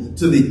 Samuel,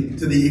 to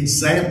the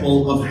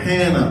example of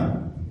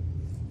Hannah,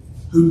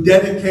 who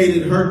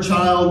dedicated her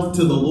child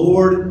to the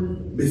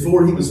Lord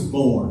before he was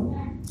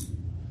born.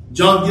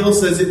 John Gill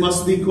says it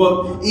must be,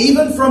 quote,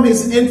 even from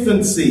his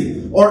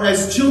infancy, or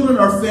as children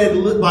are fed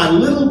by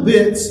little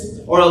bits,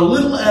 or a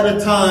little at a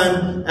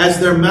time, as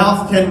their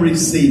mouth can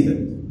receive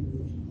it.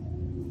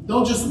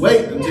 Don't just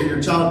wait until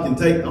your child can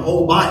take the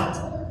whole bite.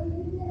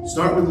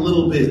 Start with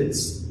little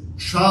bits.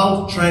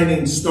 Child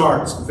training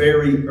starts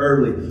very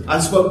early. I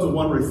spoke to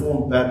one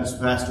Reformed Baptist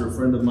pastor, a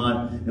friend of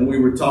mine, and we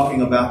were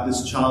talking about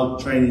this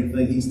child training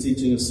thing. He's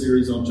teaching a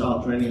series on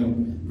child training.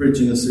 I'm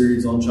preaching a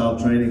series on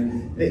child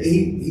training.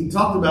 He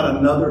talked about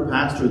another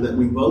pastor that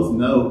we both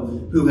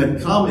know who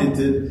had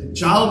commented,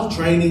 child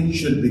training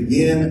should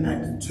begin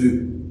at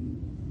 2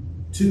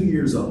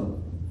 years old.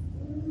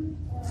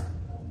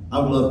 I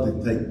would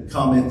love to take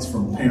comments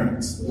from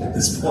parents at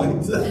this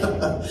point.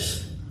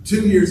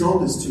 2 years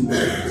old is too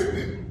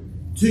late.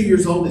 2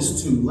 years old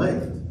is too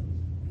late.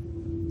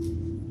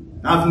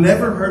 I've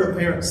never heard a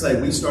parent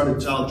say, we started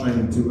child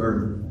training too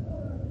early.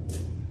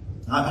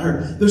 I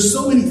heard, there's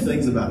so many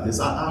things about this.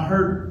 I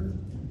heard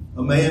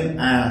a man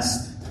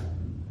ask,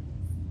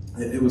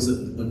 it was,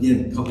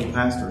 again, a couple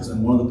pastors,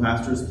 and one of the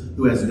pastors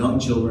who has young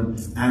children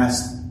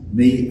asked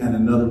me and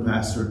another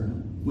pastor,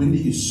 when do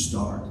you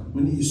start?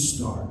 When do you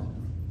start?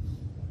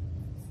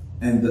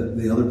 And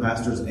the other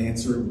pastor's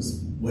answer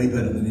was way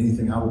better than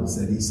anything I would have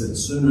said. He said,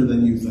 sooner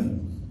than you think.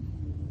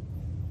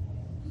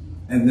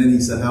 And then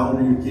he said, how old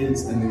are your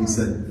kids? And then he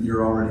said,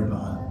 you're already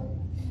behind.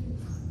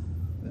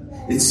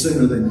 It's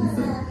sooner than you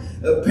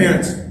think.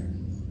 Parents,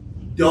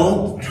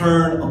 don't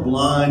turn a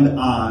blind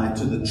eye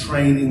to the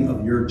training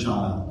of your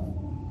child.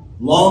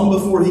 Long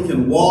before he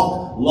can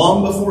walk,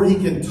 long before he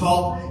can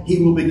talk,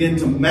 he will begin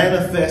to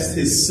manifest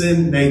his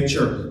sin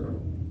nature.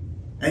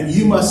 And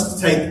you must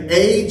take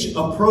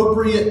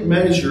age-appropriate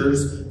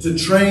measures to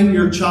train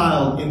your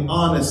child in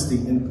honesty,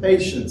 in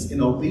patience,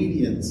 in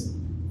obedience.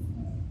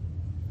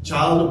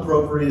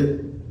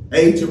 Child-appropriate,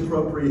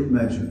 age-appropriate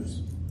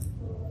measures.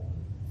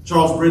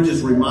 Charles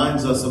Bridges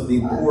reminds us of the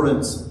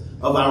importance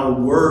of our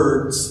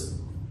words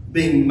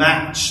being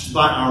matched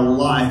by our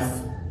life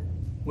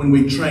when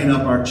we train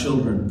up our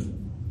children.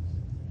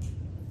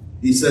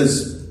 He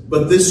says,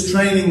 but this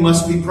training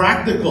must be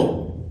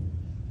practical.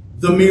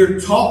 The mere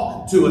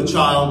talk to a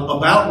child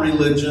about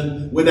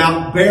religion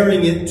without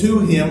bearing it to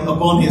him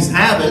upon his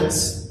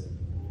habits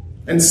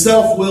and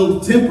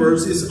self-willed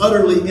tempers is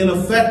utterly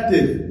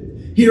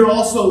ineffective. Here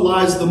also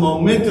lies the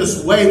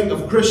momentous weight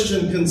of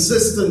Christian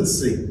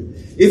consistency.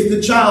 If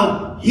the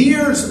child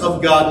hears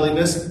of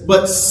godliness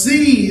but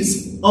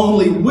sees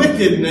only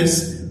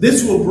wickedness,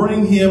 this will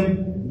bring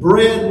him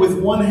bread with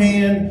one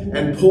hand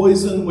and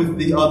poison with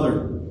the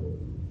other,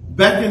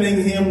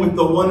 beckoning him with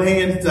the one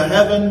hand to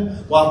heaven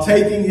while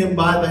taking him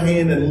by the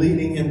hand and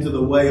leading him to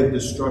the way of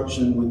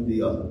destruction with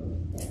the other.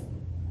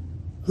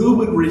 Who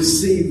would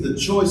receive the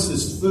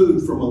choicest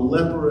food from a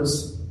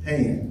leprous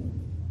hand?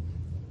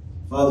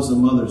 Fathers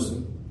and mothers,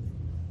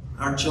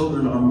 our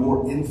children are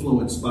more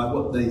influenced by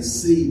what they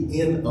see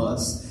in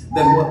us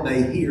than what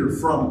they hear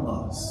from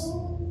us.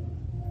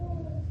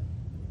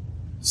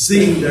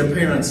 Seeing their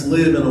parents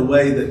live in a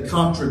way that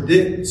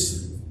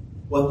contradicts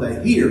what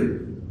they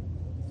hear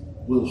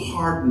will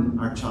harden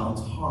our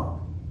child's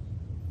heart.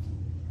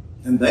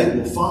 And they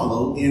will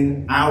follow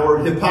in our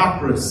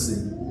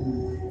hypocrisy.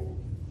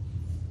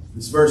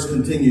 This verse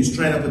continues,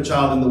 train up a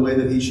child in the way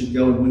that he should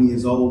go, and when he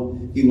is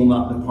old, he will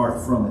not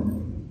depart from it.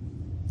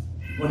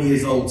 When he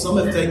is old. Some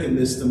have taken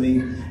this to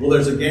mean, well,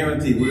 there's a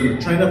guarantee. We're going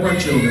to train up our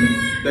children.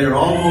 They are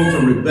all going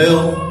to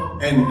rebel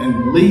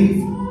and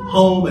leave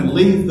home and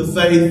leave the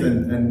faith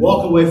and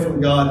walk away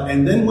from God.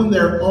 And then when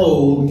they're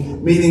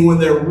old, meaning when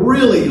they're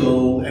really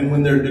old and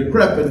when they're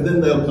decrepit, then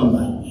they'll come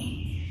back.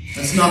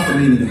 That's not the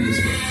meaning of this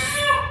verse.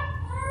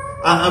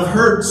 I've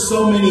heard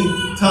so many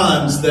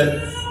times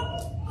that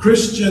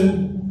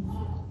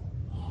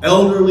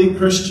elderly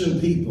Christian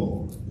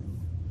people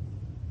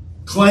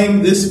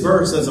claim this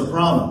verse as a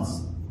promise.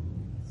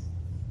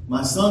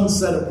 My son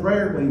said a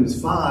prayer when he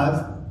was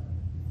 5,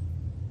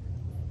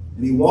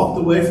 and he walked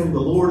away from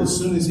the Lord as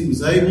soon as he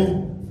was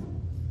able.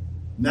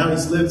 Now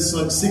he's lived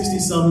like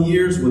 60-some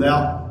years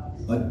without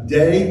a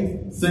day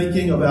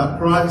thinking about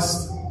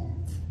Christ.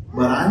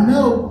 But I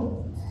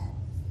know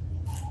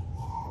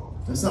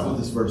that's not what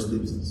this verse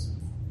gives us.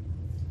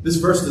 This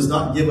verse does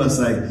not give us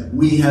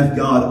we have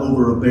God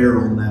over a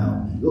barrel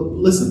now.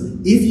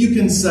 Listen, if you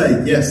can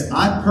say, yes,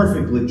 I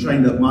perfectly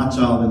trained up my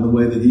child in the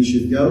way that he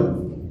should go,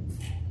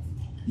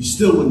 you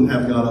still wouldn't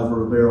have God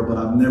over a barrel, but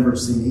I've never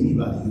seen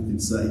anybody who can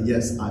say,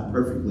 yes, I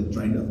perfectly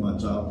trained up my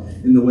child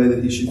in the way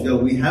that he should go.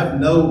 We have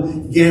no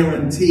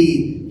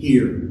guarantee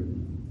here.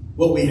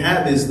 What we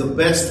have is the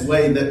best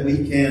way that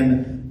we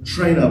can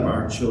train up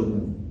our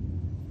children.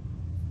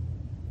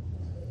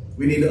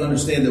 We need to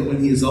understand that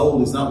when he is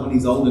old, it's not when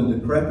he's old and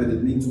decrepit.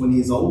 It means when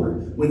he is older,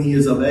 when he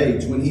is of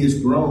age, when he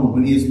is grown,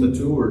 when he is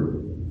matured.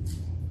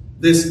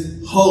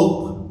 This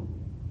hope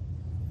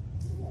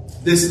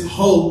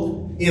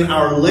in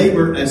our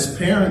labor as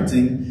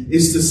parenting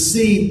is to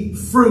see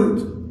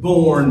fruit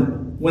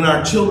born when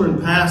our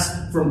children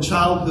pass from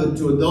childhood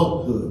to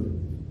adulthood.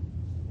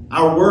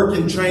 Our work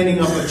in training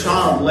up a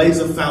child lays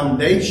a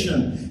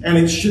foundation, and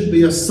it should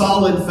be a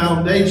solid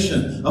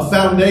foundation, a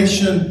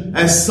foundation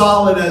as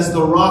solid as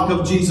the rock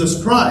of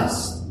Jesus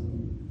Christ.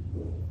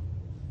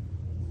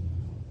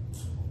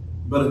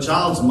 But a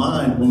child's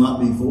mind will not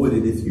be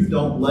voided. If you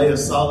don't lay a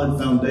solid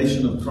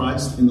foundation of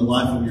Christ in the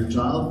life of your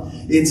child,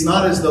 it's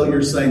not as though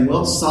you're saying,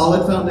 well,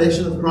 solid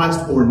foundation of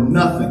Christ or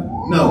nothing.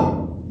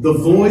 No, the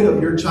void of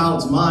your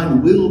child's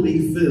mind will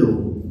be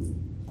filled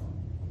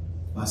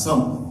by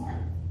something.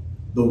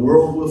 The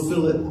world will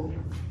fill it.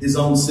 His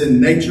own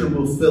sin nature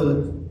will fill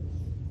it.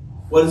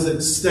 What is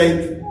at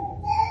stake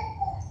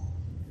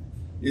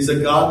is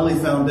a godly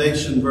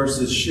foundation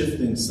versus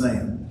shifting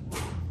sand.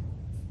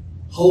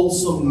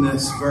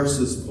 Wholesomeness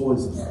versus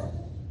poison.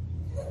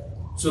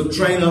 So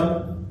train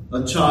up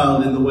a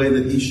child in the way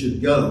that he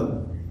should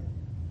go.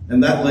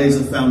 And that lays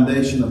a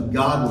foundation of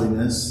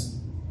godliness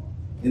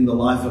in the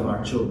life of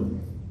our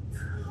children.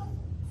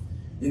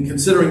 In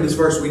considering this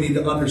verse, we need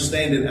to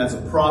understand it as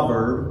a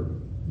proverb.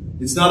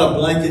 It's not a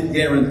blanket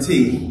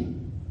guarantee.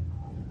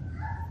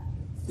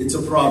 It's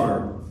a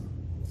proverb.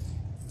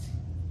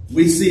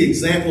 We see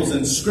examples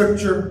in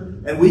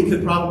Scripture, and we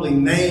could probably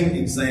name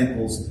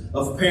examples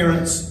of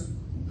parents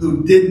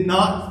who did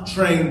not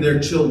train their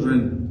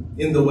children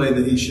in the way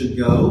that he should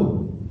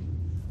go.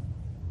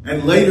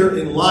 And later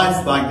in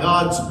life, by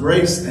God's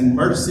grace and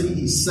mercy,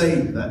 he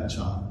saved that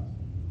child.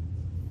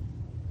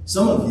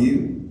 Some of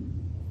you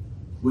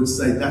would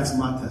say, that's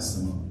my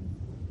testimony.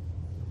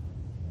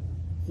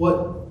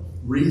 What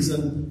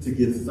reason to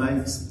give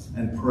thanks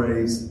and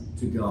praise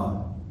to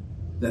God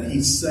that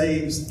he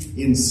saves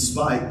in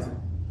spite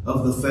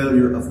of the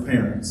failure of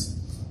parents.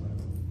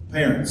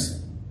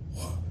 Parents,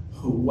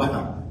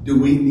 wow, do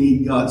we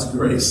need God's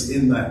grace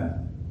in that?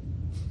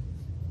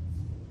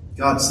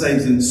 God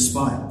saves in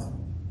spite.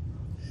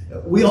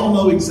 We all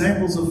know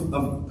examples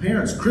of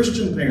parents,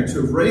 Christian parents,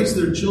 who have raised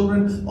their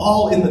children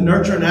all in the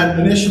nurture and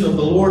admonition of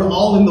the Lord,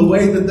 all in the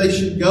way that they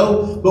should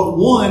go, but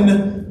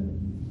one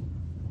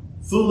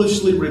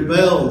foolishly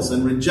rebels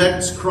and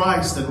rejects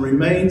Christ and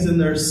remains in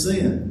their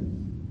sin,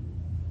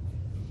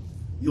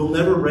 you'll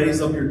never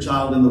raise up your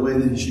child in the way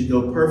that he should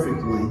go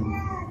perfectly.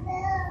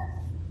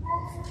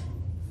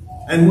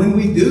 And when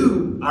we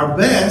do our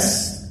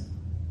best,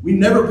 we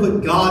never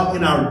put God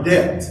in our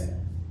debt.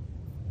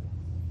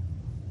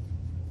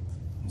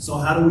 So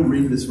how do we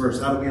read this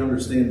verse? How do we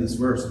understand this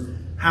verse?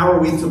 How are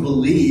we to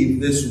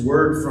believe this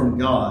word from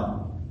God?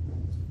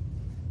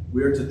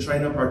 We are to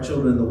train up our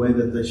children in the way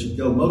that they should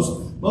go.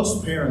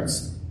 Most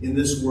parents in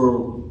this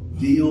world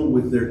deal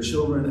with their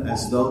children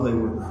as though they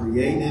were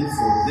created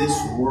for this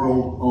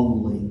world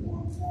only.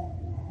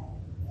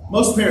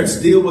 Most parents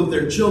deal with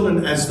their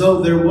children as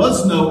though there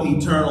was no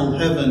eternal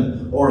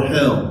heaven or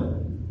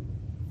hell.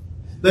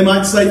 They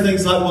might say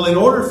things like, well, in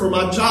order for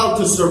my child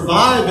to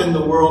survive in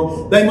the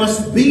world, they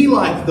must be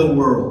like the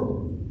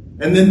world.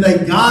 And then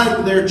they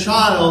guide their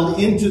child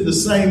into the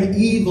same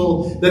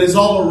evil that is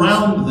all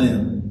around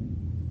them.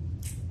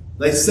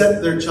 They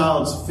set their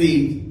child's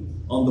feet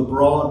on the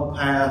broad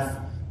path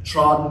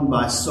trodden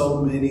by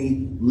so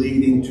many,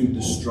 leading to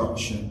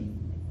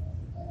destruction.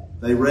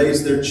 They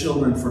raise their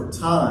children for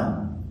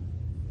time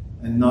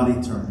and not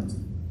eternity.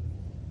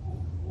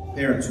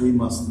 Parents, we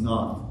must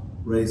not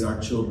raise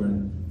our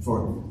children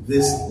for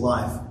this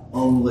life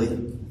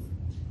only.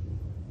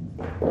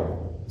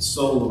 The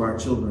soul of our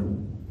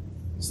children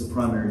is the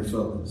primary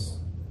focus.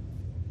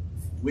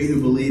 We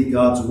who believe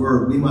God's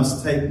word, we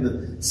must take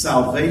the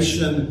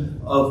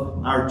salvation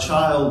of our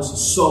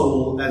child's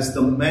soul as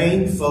the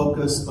main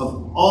focus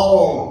of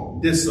all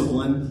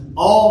discipline,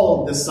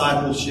 all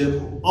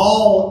discipleship,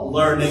 all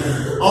learning,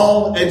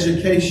 all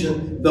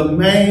education. The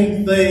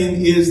main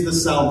thing is the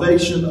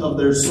salvation of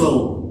their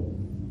soul.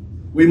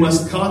 We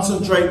must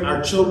concentrate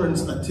our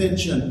children's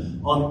attention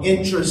on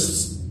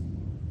interests,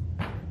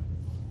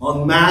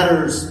 on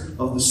matters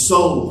of the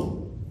soul.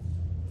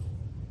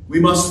 We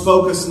must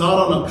focus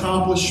not on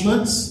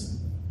accomplishments,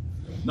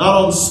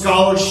 not on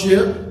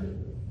scholarship,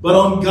 but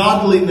on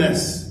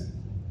godliness.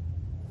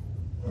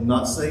 I'm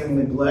not saying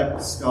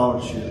neglect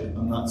scholarship.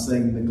 I'm not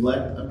saying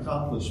neglect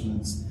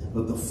accomplishments.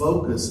 But the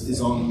focus is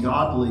on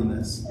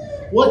godliness.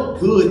 What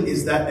good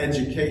is that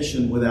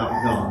education without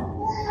God?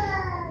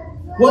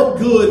 What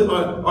good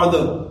are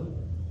the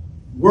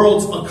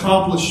world's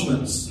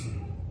accomplishments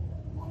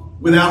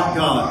without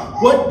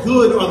God? What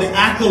good are the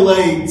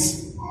accolades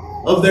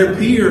of their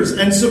peers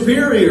and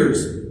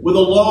superiors with a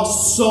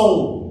lost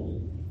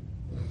soul?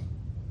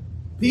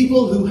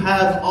 People who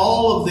have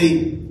all of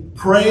the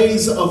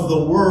praise of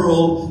the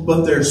world,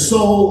 but their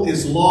soul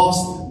is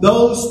lost,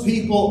 those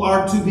people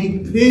are to be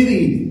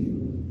pitied.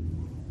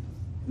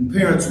 And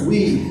parents,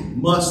 we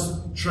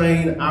must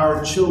train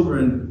our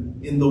children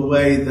in the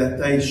way that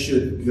they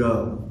should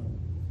go.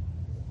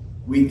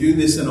 We do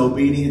this in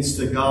obedience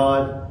to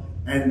God,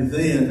 and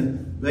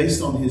then,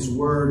 based on His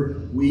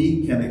Word,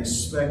 we can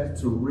expect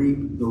to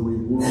reap the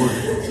reward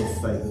of the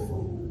faithful.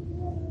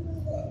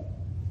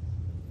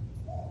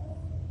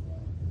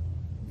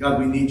 God,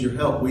 we need your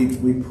help.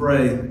 We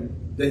pray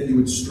that you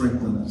would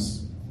strengthen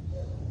us.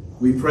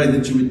 We pray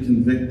that you would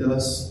convict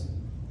us.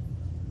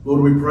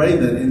 Lord, we pray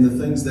that in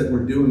the things that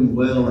we're doing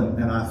well,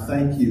 and I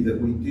thank you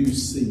that we do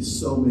see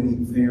so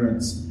many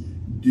parents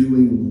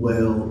doing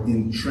well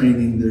in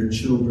training their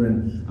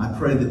children. I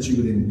pray that you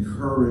would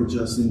encourage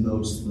us in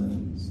those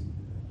things.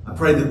 I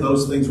pray that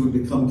those things would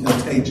become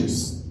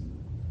contagious.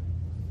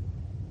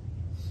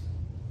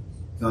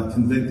 God,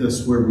 convict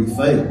us where we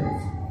fail.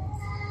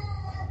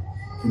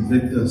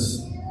 Convict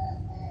us.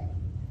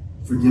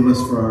 Forgive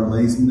us for our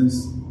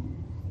laziness.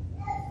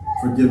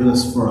 Forgive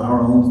us for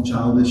our own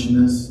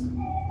childishness.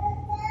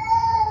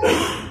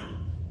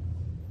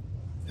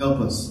 Help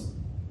us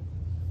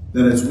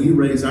that as we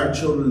raise our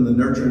children in the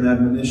nurture and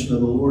admonition of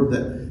the Lord,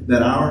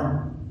 that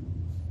our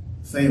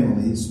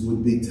families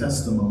would be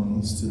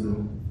testimonies to the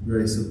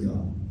grace of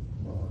God.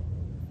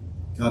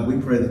 God, we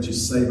pray that you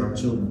save our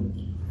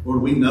children.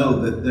 Lord, we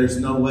know that there's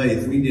no way,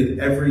 if we did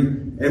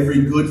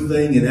every good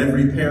thing in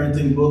every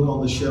parenting book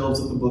on the shelves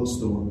at the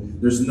bookstore,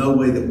 there's no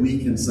way that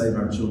we can save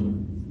our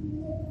children.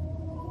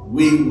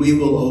 We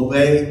will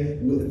obey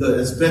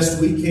as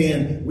best we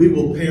can. We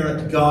will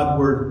parent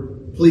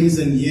Godward,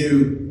 pleasing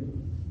you.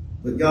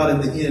 But God, in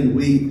the end,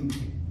 we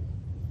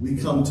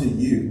come to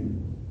you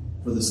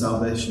for the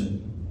salvation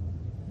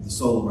of the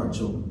soul of our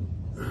children.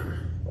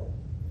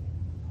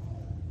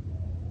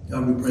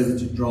 God, we pray that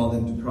you draw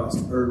them to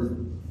Christ early.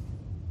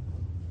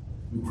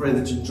 We pray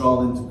that you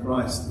draw them to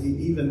Christ.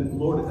 Even,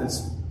 Lord,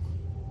 as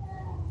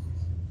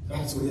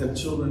we have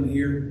children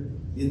here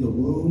in the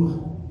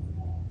womb,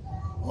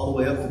 all the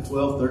way up to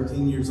 12,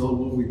 13 years old,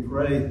 Lord, we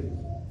pray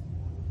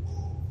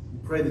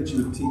that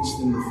you would teach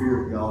them the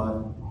fear of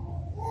God.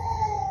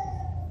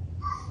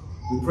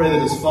 We pray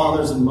that as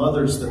fathers and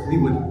mothers that we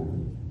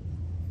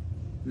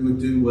would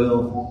do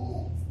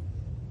well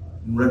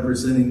in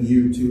representing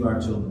you to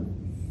our children.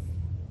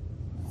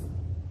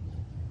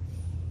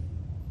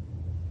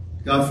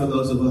 God, for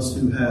those of us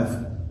who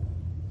have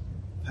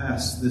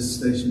passed this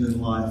station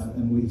in life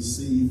and we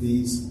see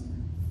these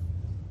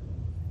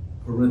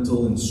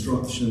parental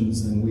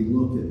instructions and we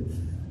look at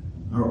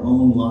our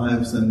own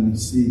lives and we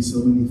see so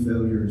many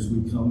failures,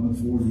 we come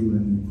before you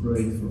and we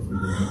pray for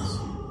forgiveness.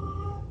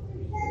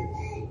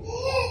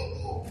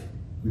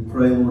 We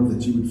pray, Lord,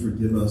 that you would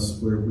forgive us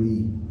where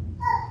we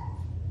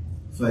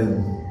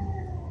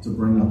fail to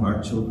bring up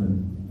our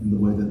children in the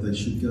way that they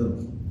should go,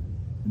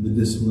 in the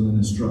discipline and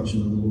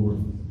instruction of the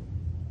Lord.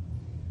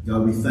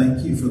 God, we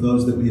thank you for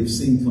those that we have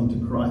seen come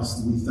to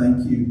Christ. We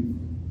thank you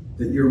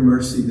that your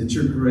mercy, that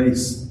your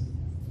grace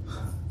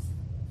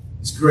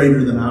is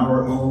greater than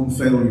our own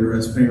failure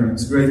as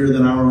parents, greater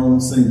than our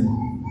own sin.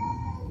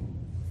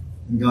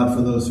 And God,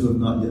 for those who have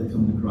not yet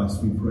come to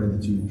Christ, we pray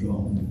that you would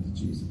draw them into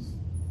Jesus.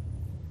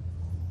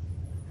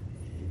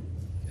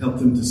 Help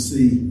them to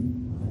see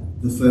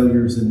the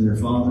failures in their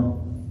Father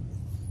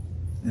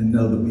and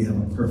know that we have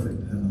a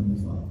perfect Heavenly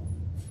Father.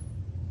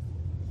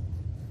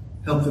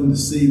 Help them to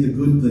see the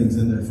good things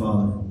in their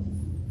Father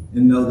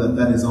and know that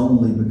that is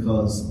only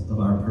because of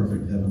our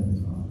perfect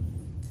Heavenly Father.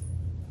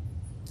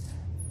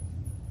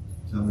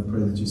 God, we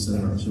pray that you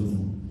save our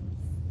children.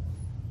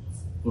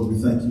 Lord,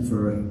 we thank you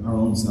for our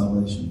own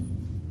salvation.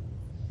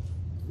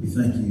 We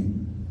thank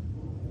you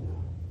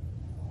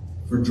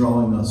for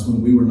drawing us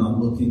when we were not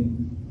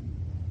looking,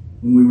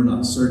 when we were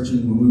not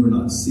searching, when we were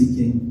not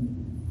seeking.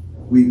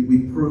 We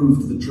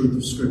proved the truth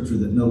of Scripture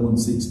that no one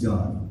seeks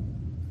God.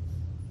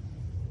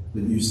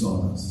 But you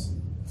saw us.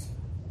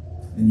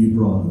 And you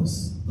brought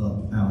us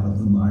up out of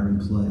the miry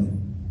clay,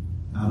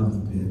 out of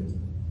the pit.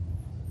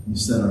 You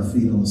set our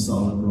feet on the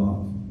solid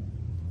rock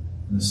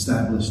and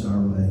established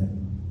our way.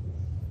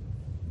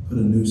 Put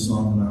a new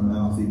song in our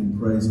mouth, even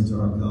praise unto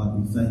our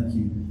God. We thank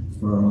you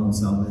for our own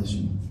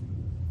salvation.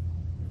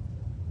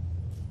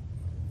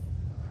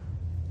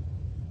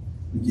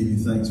 We give you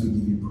thanks, we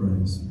give you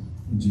praise.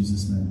 In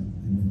Jesus' name,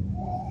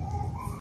 amen.